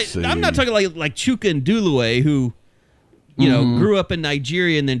mean, I'm not talking like Chuka Ndulue, who, grew up in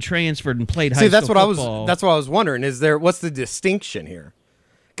Nigeria and then transferred and played high school football. That's what I was wondering. What's the distinction here?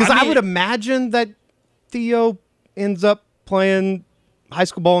 Because I would imagine that Theo ends up playing high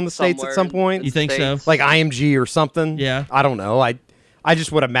school ball in the States at some point. You think so? Like IMG or something? Yeah. I don't know. I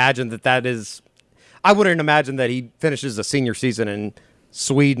just would imagine that is... I wouldn't imagine that he finishes a senior season in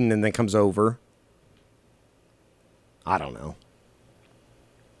Sweden and then comes over. I don't know.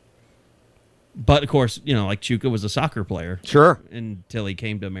 But, of course, like Chuka was a soccer player. Sure. Until he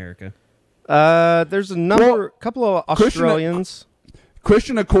came to America. There's a couple of Australians.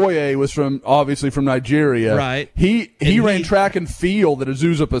 Christian Okoye was obviously from Nigeria. Right. He ran track and field at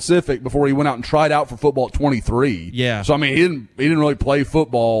Azusa Pacific before he went out and tried out for football at 23. Yeah. So, I mean, he didn't really play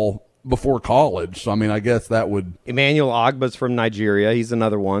football before college. So, I mean, I guess that would... Emmanuel Ogba's from Nigeria. He's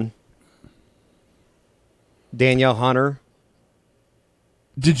another one. Danielle Hunter.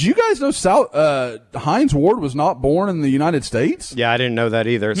 Did you guys know Hines Ward was not born in the United States? Yeah, I didn't know that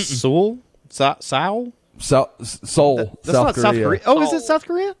either. Seoul? Seoul? Seoul, That's not South Korea. Oh, is it South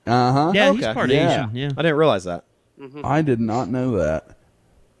Korea? Uh-huh. Yeah, he's part Asian. Yeah. I didn't realize that. Mm-hmm. I did not know that.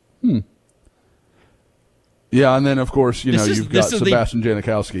 Yeah, and then, of course, you've got Sebastian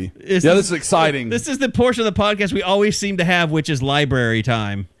Janikowski. This is exciting. This is the portion of the podcast we always seem to have, which is library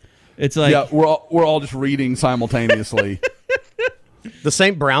time. It's like... Yeah, we're all just reading simultaneously. The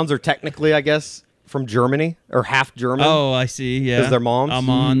St. Browns are technically, I guess, from Germany, or half German. Oh, I see, yeah. Because their moms.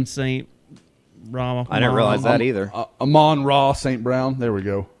 Amon St. Rama. I didn't realize that either. Amon Ra St. Brown. There we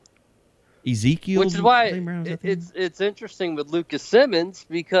go. Ezekiel. Which is why it's interesting with Lucas Simmons,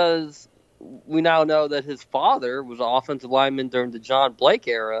 because we now know that his father was an offensive lineman during the John Blake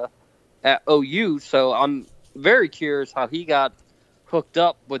era at OU. So I'm very curious how he got hooked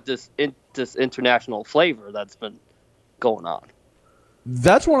up with this international flavor that's been going on.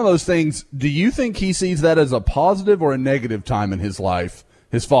 That's one of those things. Do you think he sees that as a positive or a negative time in his life,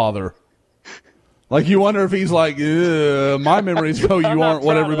 his father? Like, you wonder if he's like, my memories go, you aren't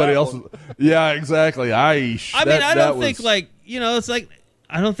what everybody else is. Yeah, exactly. I don't think, it's like,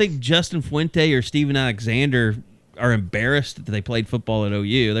 I don't think Justin Fuente or Steven Alexander are embarrassed that they played football at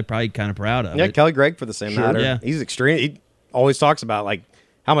OU. They're probably kind of proud of it. Yeah, Kelly Gregg for the same matter. Yeah. He's extreme. He always talks about, like,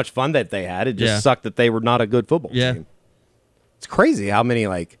 how much fun that they had. It just sucked that they were not a good football team. It's crazy how many,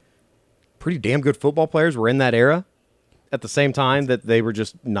 like, pretty damn good football players were in that era at the same time that they were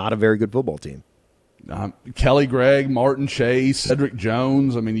just not a very good football team. Kelly Gregg, Martin Chase, Cedric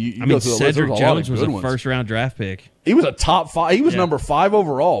Jones. I mean, you go through the list. Cedric Jones was a first-round draft pick. He was a top 5. He was number 5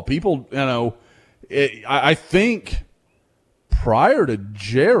 overall. People, I think prior to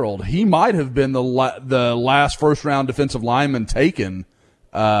Gerald, he might have been the last first-round defensive lineman taken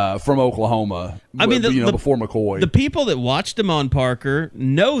from Oklahoma. I mean, before McCoy. The people that watched Damon Parker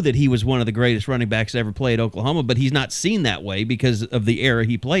know that he was one of the greatest running backs ever played at Oklahoma, but he's not seen that way because of the era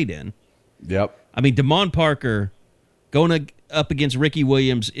he played in. Yep. I mean, Damon Parker going up against Ricky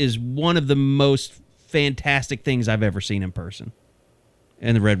Williams is one of the most fantastic things I've ever seen in person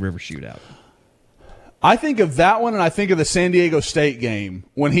in the Red River Shootout. I think of that one, and I think of the San Diego State game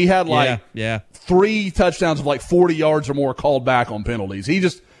when he had 3 touchdowns of like 40 yards or more called back on penalties. He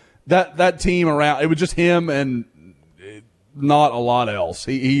just that team around, it was just him and not a lot else.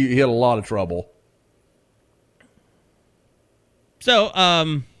 He had a lot of trouble. So,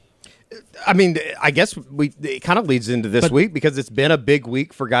 I mean, I guess it kind of leads into this week because it's been a big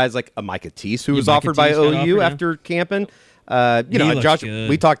week for guys like Micah Teese, who was offered by OU after camping. Josh, good.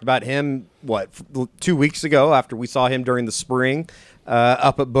 We talked about him, 2 weeks ago after we saw him during the spring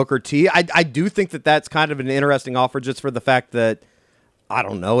up at Booker T. I do think that's kind of an interesting offer just for the fact that, I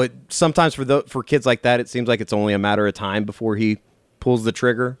don't know, sometimes for kids like that, it seems like it's only a matter of time before he pulls the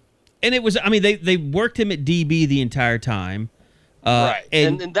trigger. And it was, I mean, they worked him at DB the entire time. Right.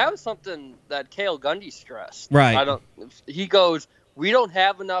 And that was something that Cale Gundy stressed. Right. He goes, we don't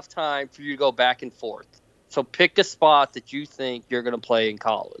have enough time for you to go back and forth. So pick a spot that you think you're going to play in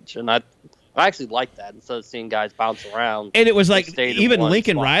college. And I actually like that instead of seeing guys bounce around. And it was like even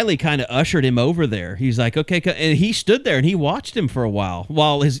Lincoln Riley kind of ushered him over there. He's like, okay. And he stood there and he watched him for a while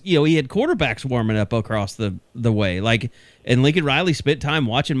he had quarterbacks warming up across the way. And Lincoln Riley spent time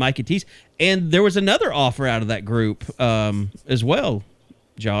watching Micah Teese. And there was another offer out of that group as well,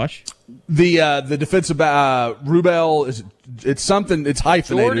 Josh. The defensive Rubel, it's something, it's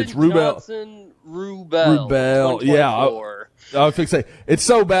hyphenated. Jordan it's Rubel. Johnson, Rubel. Yeah. I was going to say, it's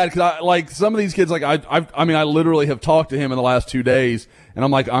so bad because some of these kids, I literally have talked to him in the last 2 days, and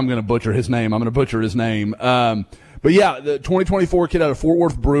I'm like, I'm going to butcher his name. But yeah, the 2024 kid out of Fort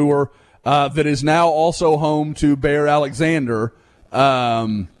Worth Brewer that is now also home to Bear Alexander,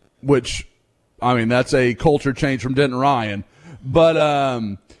 which, I mean, that's a culture change from Denton Ryan.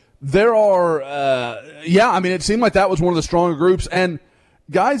 But there are, it seemed like that was one of the stronger groups. And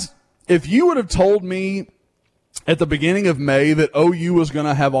guys, if you would have told me at the beginning of May that OU was going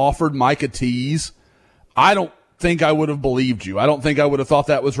to have offered Micah Teese, I don't think I would have believed you. I don't think I would have thought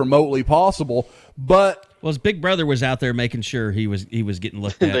that was remotely possible. But his big brother was out there making sure he was getting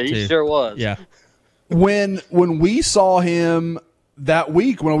looked at. He sure was. Yeah. When we saw him that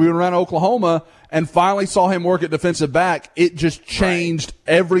week when we went around Oklahoma and finally saw him work at defensive back, it just changed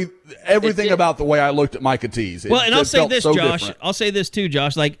everything about the way I looked at Micah Teese. I'll say this, so Josh. different. I'll say this too,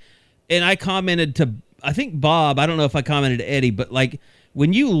 Josh. And I commented to, I think Bob, I don't know if I commented to Eddie, but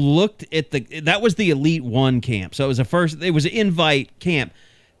when you looked at that was the Elite One camp. So it was an invite camp.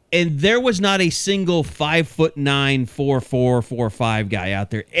 And there was not a single 5'9", 4'4", 4'5" guy out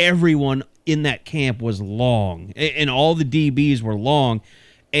there. Everyone in that camp was long, and all the DBs were long.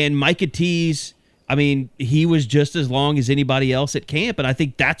 And Micah Teese, I mean, he was just as long as anybody else at camp. And I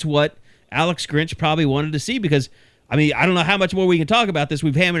think that's what Alex Grinch probably wanted to see because, I mean, I don't know how much more we can talk about this.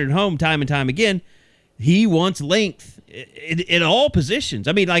 We've hammered it home time and time again. He wants length in all positions.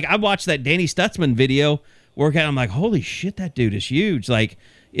 I mean, I watched that Danny Stutzman video workout. I'm like, holy shit, that dude is huge.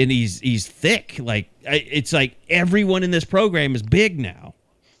 And he's thick. It's like everyone in this program is big now.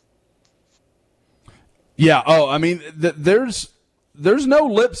 Yeah. Oh, I mean, there's no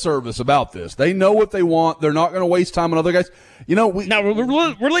lip service about this. They know what they want. They're not going to waste time on other guys.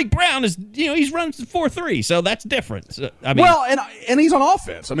 Raleek Brown is, he's running 4.3, so that's different. So, I mean, and he's on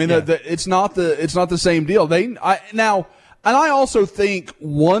offense. I mean, it's not the same deal. And I also think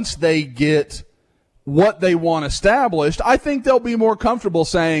once they get what they want established, I think they'll be more comfortable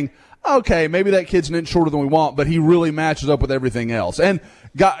saying, okay, maybe that kid's an inch shorter than we want, but he really matches up with everything else. And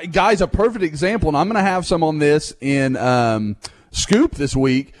guys, a perfect example, and I'm going to have some on this in Scoop this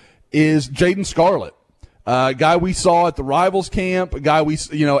week, is Jaden Scarlett. Guy we saw at the Rivals camp, a guy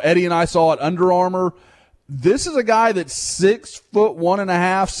Eddie and I saw at Under Armour. This is a guy that's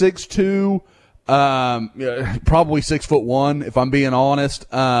 6'1.5", 6'2", probably 6'1" if I'm being honest,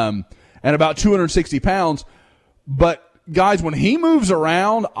 and about 260 pounds. But guys, when he moves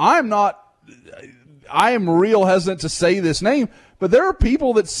around, I am real hesitant to say this name, but there are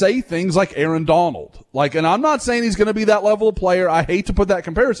people that say things like Aaron Donald. And I'm not saying he's going to be that level of player. I hate to put that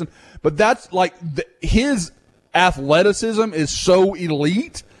comparison, but that's his athleticism is so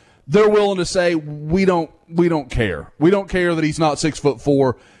elite. They're willing to say, we don't care. We don't care that he's not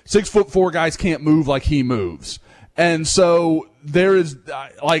 6'4". 6'4" guys can't move like he moves. And so there is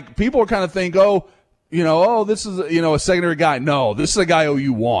people kind of think, this is, a secondary guy. No, this is a guy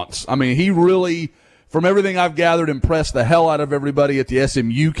OU wants. I mean, he really from everything I've gathered, impressed the hell out of everybody at the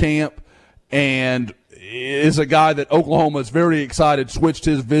SMU camp, and is a guy that Oklahoma is very excited switched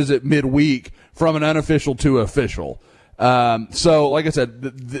his visit midweek from an unofficial to official. So, like I said,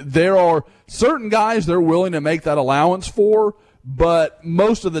 there are certain guys they're willing to make that allowance for, but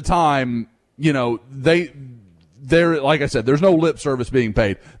most of the time, you know, they're like I said, there's no lip service being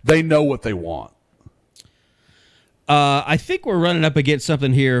paid. They know what they want. I think we're running up against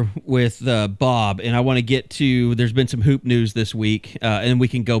something here with Bob, and I want to get to, there's been some hoop news this week, and we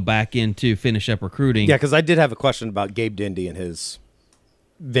can go back into finish up recruiting. Yeah, because I did have a question about Gabe Dindy and his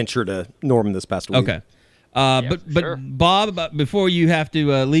venture to Norman this past week. Okay. But Bob, before you have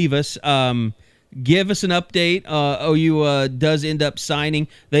to leave us, give us an update. OU does end up signing.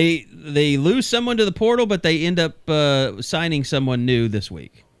 They lose someone to the portal, but they end up signing someone new this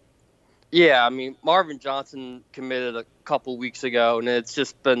week. Yeah, I mean, Marvin Johnson committed a couple weeks ago, and it's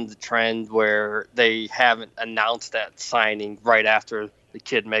just been the trend where they haven't announced that signing right after the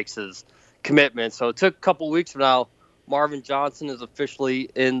kid makes his commitment. So it took a couple weeks from now. Marvin Johnson is officially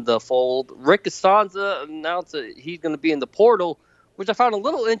in the fold. Rick Asanza announced that he's going to be in the portal, which I found a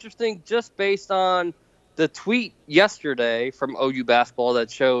little interesting just based on the tweet yesterday from OU basketball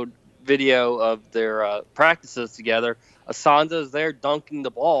that showed video of their practices together. Asanza is there dunking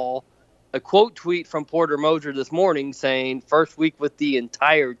the ball. A quote tweet from Porter Moser this morning saying, first week with the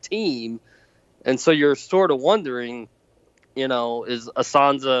entire team. And so you're sort of wondering, you know, is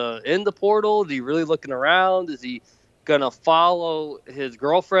Asanza in the portal? Is he really looking around? Is he going to follow his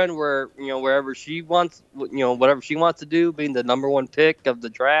girlfriend wherever she wants, whatever she wants to do, being the number one pick of the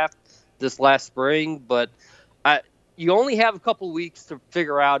draft this last spring? But you only have a couple weeks to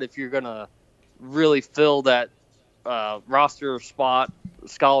figure out if you're going to really fill that roster spot,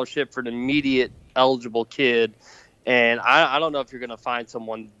 scholarship for an immediate eligible kid. And I don't know if you're going to find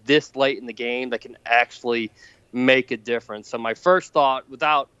someone this late in the game that can actually make a difference. So my first thought,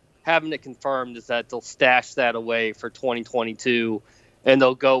 without having it confirmed, is that they'll stash that away for 2022 and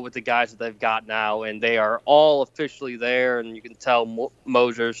they'll go with the guys that they've got now. And they are all officially there. And you can tell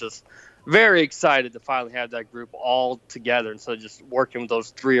Moser's just very excited to finally have that group all together instead of just working with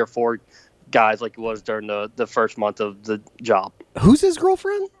those 3 or 4 guys like it was during the first month of the job. Who's his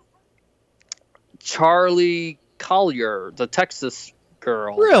girlfriend? Charlie Collier, the Texas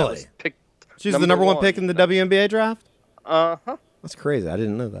girl. Really? She's the number one pick in the WNBA draft? Uh-huh. That's crazy. I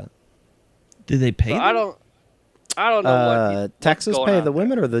didn't know that. Did they pay them? I don't know what Texas pay the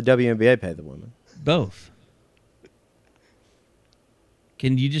women or the WNBA pay the women? Both.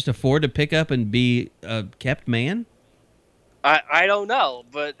 Can you just afford to pick up and be a kept man? I don't know,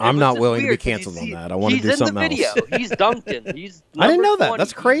 but I'm not willing to be canceled on that. I want to do something else. He's in the video. He's dunking. I didn't know that.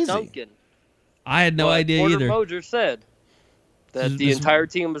 That's crazy. Dunking. I had no idea either. Porter Moser said that the entire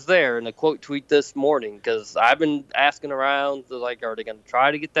team was there in a quote tweet this morning, because I've been asking around, like, are they going to try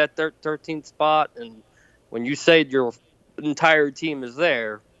to get that 13th spot? And when you say your entire team is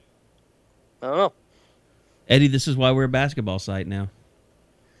there, I don't know. Eddie, this is why we're a basketball site now.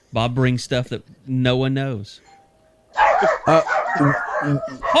 Bob brings stuff that no one knows.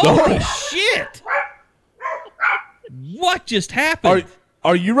 Holy shit! What just happened?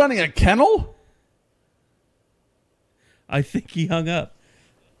 Are you running a kennel? I think he hung up.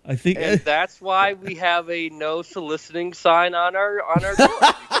 And that's why we have a no soliciting sign on our door,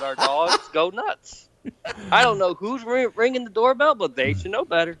 because our dogs go nuts. I don't know who's ringing the doorbell, but they should know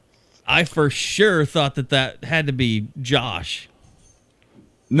better. I for sure thought that had to be Josh.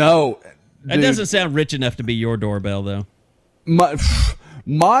 No. That doesn't sound rich enough to be your doorbell, though.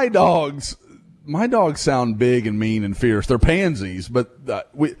 My dogs sound big and mean and fierce. They're pansies, but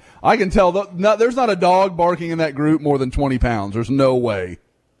I can tell there's not a dog barking in that group more than 20 pounds. There's no way.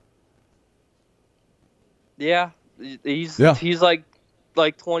 Yeah, he's like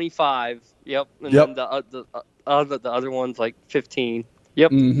 25. Yep, and then the other one's like 15.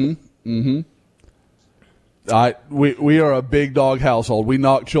 Yep. We are a big dog household. We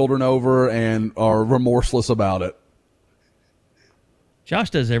knock children over and are remorseless about it.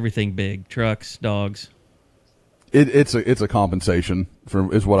 Josh does everything big: trucks, dogs. It's a compensation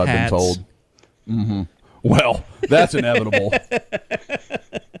is what I've been told. Mm-hmm. Well, that's inevitable.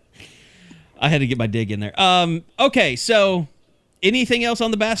 I had to get my dig in there. Okay, so anything else on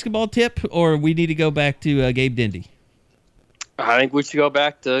the basketball tip, or we need to go back to Gabe Dindy? I think we should go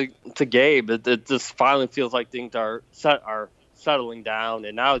back to Gabe. It just finally feels like things are settling down,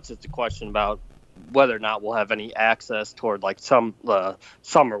 and now it's just a question about whether or not we'll have any access toward like some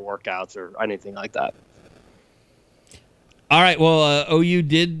summer workouts or anything like that. All right, well, OU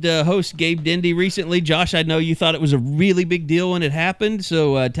did host Gabe Dendy recently. Josh, I know you thought it was a really big deal when it happened,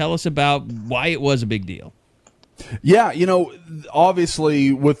 so tell us about why it was a big deal. Yeah,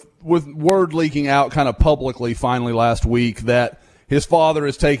 obviously with word leaking out kind of publicly finally last week that his father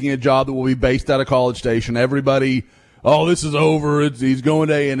is taking a job that will be based out of College Station. Everybody, this is over. He's going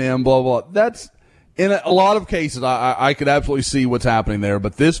to A&M, blah, blah. That's, in a lot of cases, I could absolutely see what's happening there.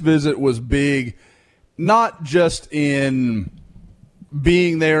 But this visit was big, not just in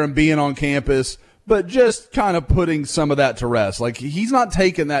being there and being on campus, but just kind of putting some of that to rest. Like, he's not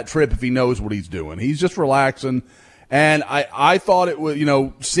taking that trip if he knows what he's doing. He's just relaxing. And I thought it was,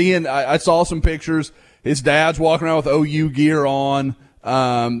 I saw some pictures. His dad's walking around with OU gear on.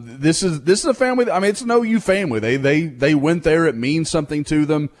 This is a family. I mean, it's an OU family. They went there. It means something to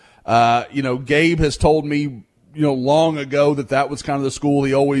them. Gabe has told me, long ago that was kind of the school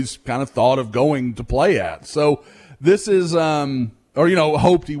he always kind of thought of going to play at. So this is,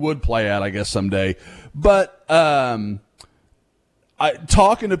 hoped he would play at, I guess, someday. But,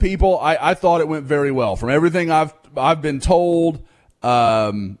 talking to people, I thought it went very well. From everything I've been told,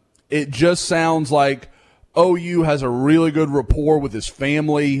 it just sounds like OU has a really good rapport with his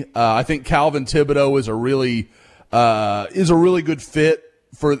family. I think Calvin Thibodeau is a really good fit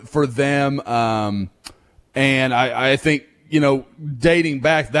for them. And I think, dating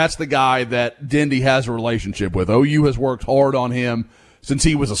back, that's the guy that Dendy has a relationship with. OU has worked hard on him since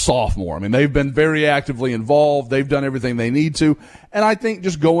he was a sophomore. I mean, they've been very actively involved. They've done everything they need to. And I think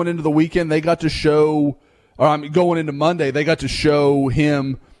just going into the weekend, they got to show, going into Monday, they got to show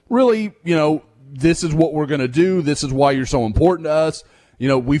him really, this is what we're going to do. This is why you're so important to us.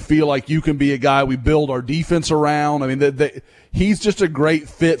 We feel like you can be a guy we build our defense around. I mean, he's just a great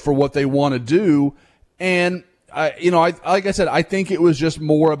fit for what they want to do. And, like I said, I think it was just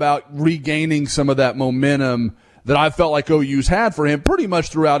more about regaining some of that momentum that I felt like OU's had for him pretty much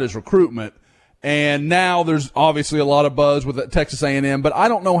throughout his recruitment. And now there's obviously a lot of buzz with Texas A&M, but I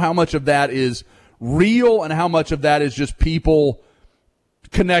don't know how much of that is real and how much of that is just people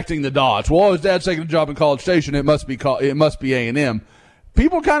connecting the dots. Well, his dad's taking a job in College Station. It must be A&M.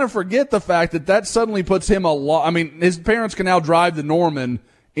 People kind of forget the fact that suddenly puts him a lot. I mean, his parents can now drive to Norman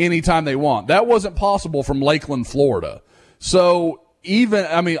anytime they want. That wasn't possible from Lakeland, Florida. So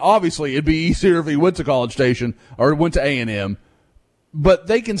obviously it'd be easier if he went to College Station or went to A&M, but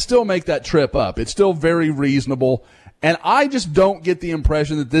they can still make that trip up. It's still very reasonable. And I just don't get the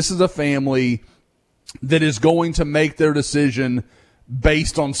impression that this is a family that is going to make their decision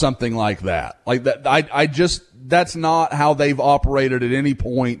based on something like that. Like that, that's not how they've operated at any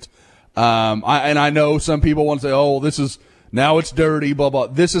point. I know some people want to say, now it's dirty, blah, blah.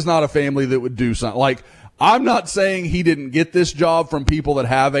 This is not a family that would do something. Like, I'm not saying he didn't get this job from people that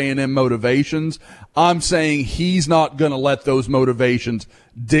have A&M motivations. I'm saying he's not going to let those motivations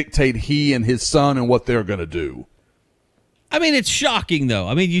dictate he and his son and what they're going to do. I mean, it's shocking, though.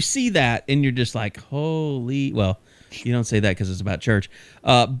 I mean, you see that, and you're just like, holy... Well, you don't say that because it's about church.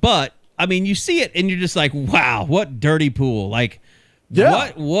 But, I mean, you see it, and you're just like, wow, what dirty pool. Like,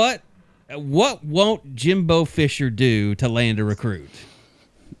 yeah. What won't Jimbo Fisher do to land a recruit?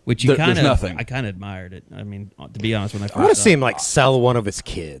 Which I kind of admired it. I mean, to be honest, when I want to see him sell one of his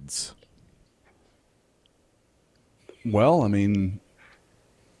kids. Well, I mean,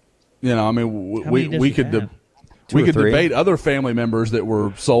 we could debate other family members that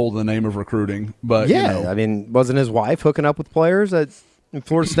were sold in the name of recruiting, but I mean, wasn't his wife hooking up with players in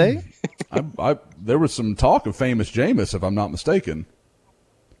Florida State? There was some talk of famous Jameis, if I'm not mistaken.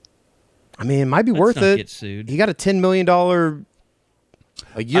 I mean, it might be worth it. Get sued. He got a $10 million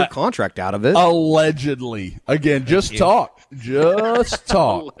a year contract out of it. Allegedly. Again, just talk. Just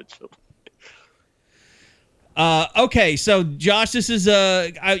talk. Okay, so Josh, this is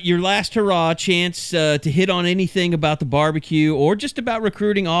your last hurrah chance to hit on anything about the barbecue or just about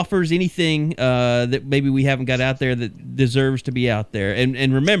recruiting offers, anything that maybe we haven't got out there that deserves to be out there.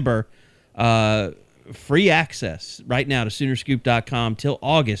 And remember, free access right now to Soonerscoop.com till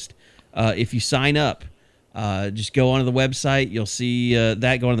August. If you sign up, just go onto the website. You'll see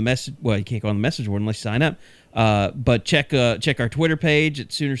that go on the message. Well, you can't go on the message board unless you sign up. But check our Twitter page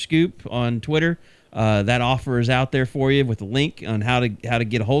at Sooner Scoop on Twitter. That offer is out there for you with a link on how to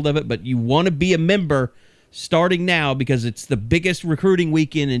get a hold of it. But you want to be a member starting now because it's the biggest recruiting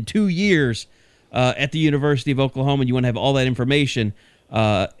weekend in 2 years at the University of Oklahoma, and you want to have all that information.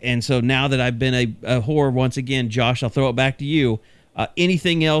 And so now that I've been a whore once again, Josh, I'll throw it back to you.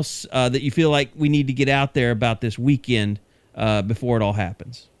 Anything else that you feel like we need to get out there about this weekend before it all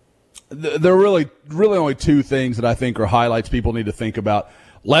happens? There are really only two things that I think are highlights people need to think about.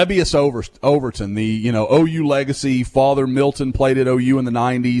 Levius Overton, the OU legacy. Father Milton played at OU in the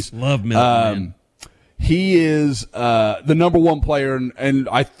 90s. Love Milton. Man. He is the number one player, and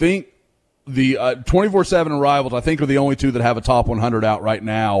I think the 24/7 and Rivals, I think, are the only two that have a top 100 out right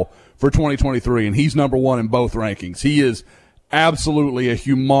now for 2023, and he's number one in both rankings. He is absolutely a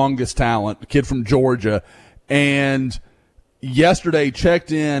humongous talent, a kid from Georgia, and yesterday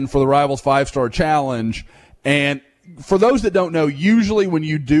checked in for the Rivals 5-Star Challenge. And for those that don't know, usually when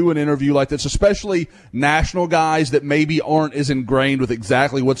you do an interview like this, especially national guys that maybe aren't as ingrained with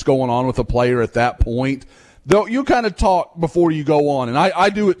exactly what's going on with a player at that point, you kind of talk before you go on. And I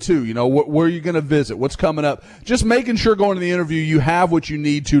do it too. Where are you going to visit? What's coming up? Just making sure going to the interview you have what you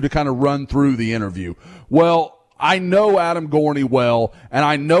need to kind of run through the interview. Well, I know Adam Gorney well, and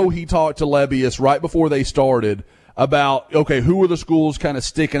I know he talked to Levius right before they started about, okay, who are the schools kind of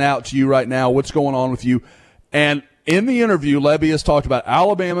sticking out to you right now? What's going on with you? And in the interview, Levius talked about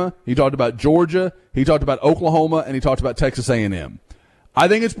Alabama, he talked about Georgia, he talked about Oklahoma, and he talked about Texas A&M. I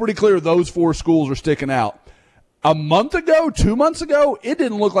think it's pretty clear those 4 schools are sticking out. A month ago, 2 months ago, it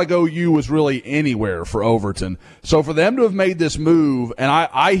didn't look like OU was really anywhere for Overton. So for them to have made this move, and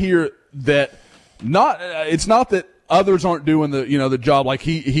I hear that it's not that others aren't doing the job. Like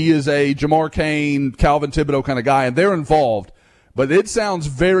he is a Jamar Cain, Calvin Thibodeau kind of guy, and they're involved. But it sounds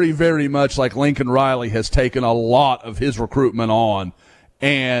very, very much like Lincoln Riley has taken a lot of his recruitment on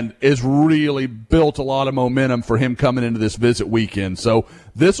and is really built a lot of momentum for him coming into this visit weekend. So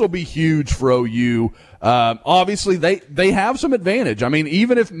this will be huge for OU. Obviously, they have some advantage. I mean,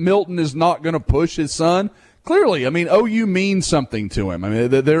 even if Milton is not going to push his son, clearly, I mean, OU means something to him. I mean,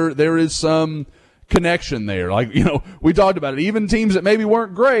 there is some connection there. Like, we talked about it. Even teams that maybe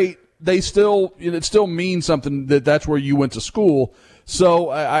weren't great, it still means something that's where you went to school. So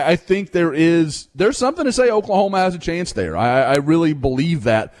I think there's something to say Oklahoma has a chance there. I really believe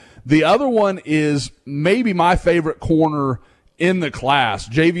that. The other one is maybe my favorite corner in the class,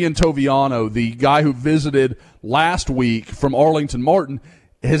 Javian Toviano, the guy who visited last week from Arlington Martin,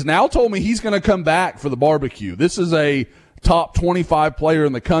 has now told me he's going to come back for the barbecue. This is a top 25 player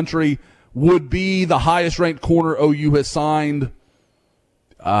in the country, would be the highest ranked corner OU has signed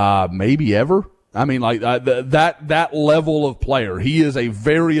maybe ever. I mean, like that level of player. He is a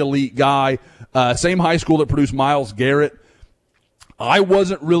very elite guy. Same high school that produced Myles Garrett. I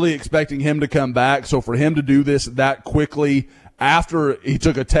wasn't really expecting him to come back, so for him to do this that quickly after he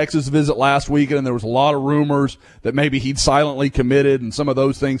took a Texas visit last weekend, and there was a lot of rumors that maybe he'd silently committed and some of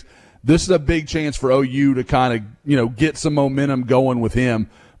those things, this is a big chance for OU to kind of get some momentum going with him.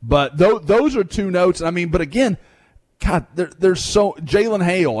 But those are 2 notes. I mean, but again, God, there's so Jalen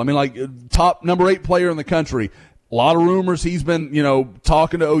Hale. I mean, like top number 8 player in the country. A lot of rumors he's been,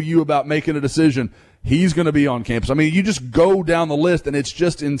 talking to OU about making a decision. He's going to be on campus. I mean, you just go down the list, and it's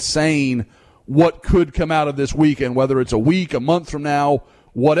just insane what could come out of this weekend, whether it's a week, a month from now,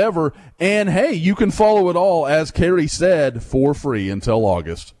 whatever. And, hey, you can follow it all, as Carey said, for free until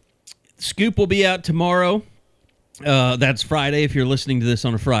August. Scoop will be out tomorrow. That's Friday if you're listening to this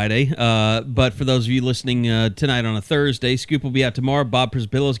on a Friday. But for those of you listening tonight on a Thursday, Scoop will be out tomorrow. Bob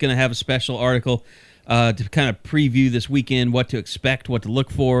Przybylo is going to have a special article to kind of preview this weekend, what to expect, what to look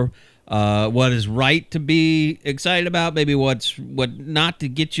for, what is right to be excited about, maybe what not to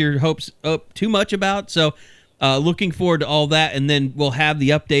get your hopes up too much about. So looking forward to all that, and then we'll have the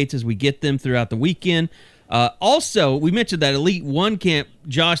updates as we get them throughout the weekend. Also, we mentioned that Elite 1 camp.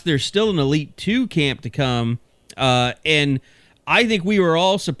 Josh, there's still an Elite 2 camp to come. And I think we were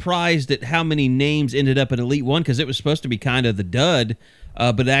all surprised at how many names ended up at Elite 1 because it was supposed to be kind of the dud,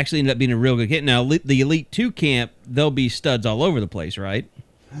 but it actually ended up being a real good hit. Now, the Elite 2 camp, there'll be studs all over the place, right?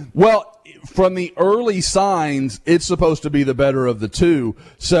 Well, from the early signs, it's supposed to be the better of the 2.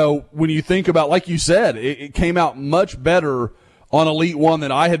 So when you think about, like you said, it came out much better on Elite 1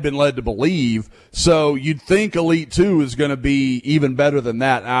 than I had been led to believe. So you'd think Elite 2 is going to be even better than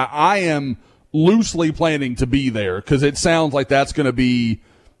that. I am loosely planning to be there because it sounds like that's going to be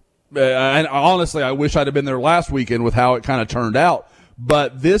and honestly, I wish I'd have been there last weekend with how it kind of turned out.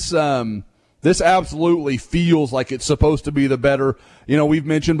 But this absolutely feels like it's supposed to be the better. We've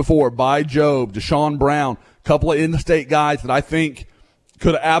mentioned before, By Job, Deshaun Brown, a couple of in-state guys that I think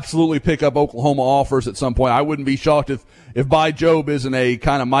could absolutely pick up Oklahoma offers at some point. I wouldn't be shocked if By Job isn't a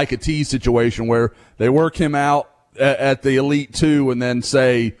kind of Micah T situation where they work him out at the Elite 2 and then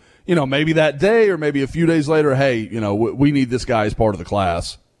say, maybe that day or maybe a few days later, hey, we need this guy as part of the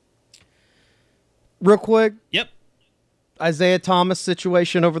class. Real quick. Yep. Isaiah Thomas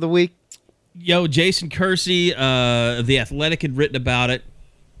situation over the week. Jason Kersey of The Athletic had written about it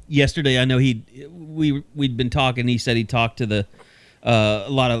yesterday. I know we'd been talking. He said he talked to the a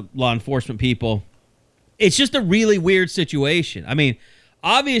lot of law enforcement people. It's just a really weird situation. I mean,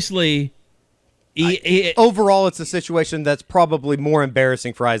 obviously, overall, it's a situation that's probably more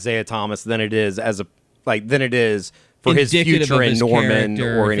embarrassing for Isaiah Thomas than it is for his future in Norman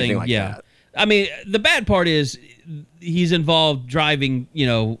or anything like that. I mean, the bad part is he's involved driving,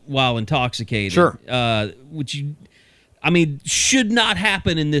 while intoxicated. Sure. Which should not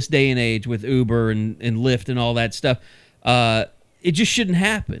happen in this day and age with Uber and Lyft and all that stuff. It just shouldn't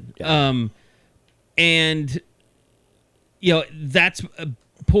happen. Yeah. And that's a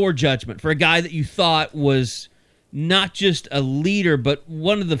poor judgment for a guy that you thought was not just a leader, but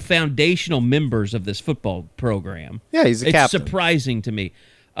one of the foundational members of this football program. Yeah, he's a captain. It's surprising to me.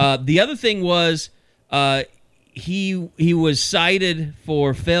 The other thing was he was cited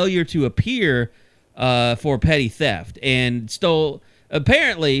for failure to appear for petty theft and stole.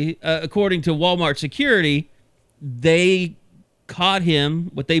 Apparently, according to Walmart security, they caught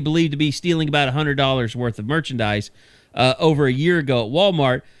him what they believe to be stealing about $100 worth of merchandise over a year ago at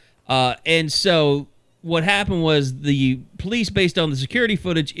Walmart. And so what happened was the police, based on the security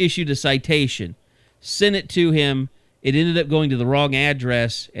footage, issued a citation, sent it to him. It ended up going to the wrong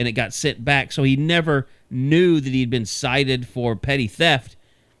address, and it got sent back. So he never knew that he'd been cited for petty theft.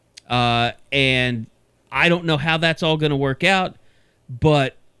 And I don't know how that's all going to work out,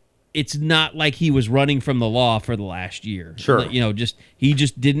 but it's not like he was running from the law for the last year. Sure. He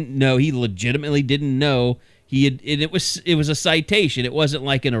just didn't know. He legitimately didn't know. It was a citation. It wasn't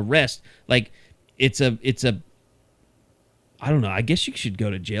like an arrest. Like it's a I don't know. I guess you should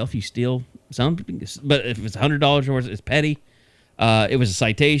go to jail if you steal something. But if it's $100 or it's petty. It was a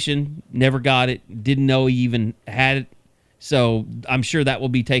citation. Never got it. Didn't know he even had it. So I'm sure that will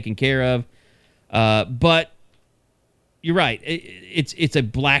be taken care of. But you're right. It's a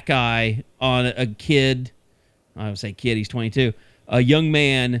black eye on a kid. I would say kid. He's 22. A young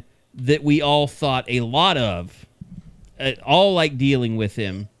man that we all thought a lot of, all like dealing with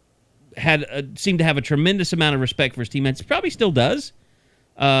him, seemed to have a tremendous amount of respect for his teammates. Probably still does.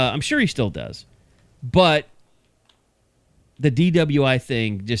 I'm sure he still does. But the DWI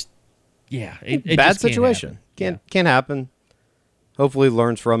thing just, it bad just situation. Can't happen. Hopefully he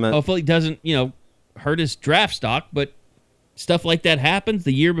learns from it. Hopefully it doesn't, hurt his draft stock, but stuff like that happens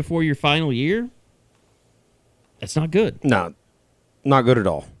the year before your final year. That's not good. No, not good at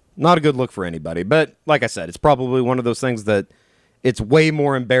all. Not a good look for anybody. But like I said, it's probably one of those things that it's way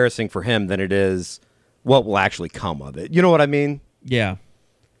more embarrassing for him than it is what will actually come of it. You know what I mean? Yeah.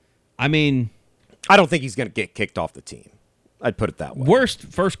 I mean, I don't think he's going to get kicked off the team. I'd put it that way. Worst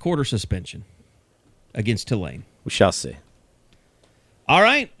first quarter suspension against Tulane. We shall see. All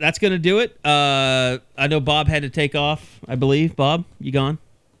right, that's going to do it. I know Bob had to take off, I believe. Bob, you gone?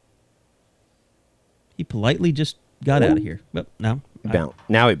 He politely just got out of here. But no.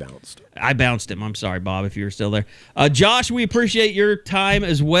 Now he bounced. I bounced him. I'm sorry, Bob, if you were still there. Josh, we appreciate your time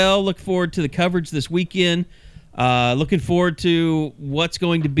as well. Look forward to the coverage this weekend. Looking forward to what's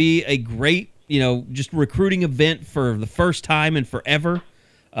going to be a great, just recruiting event for the first time and forever.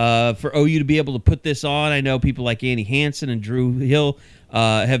 For OU to be able to put this on. I know people like Andy Hansen and Drew Hill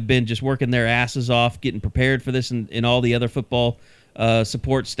have been just working their asses off, getting prepared for this, and all the other football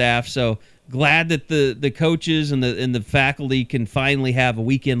support staff. So glad that the coaches and the faculty can finally have a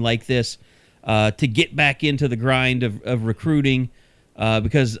weekend like this to get back into the grind of recruiting.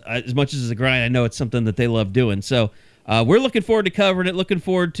 Because as much as it's a grind, I know it's something that they love doing. So we're looking forward to covering it. Looking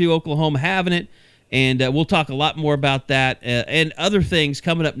forward to Oklahoma having it. And we'll talk a lot more about that and other things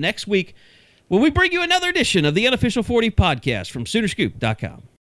coming up next week when we bring you another edition of the Unofficial 40 podcast from Soonerscoop.com.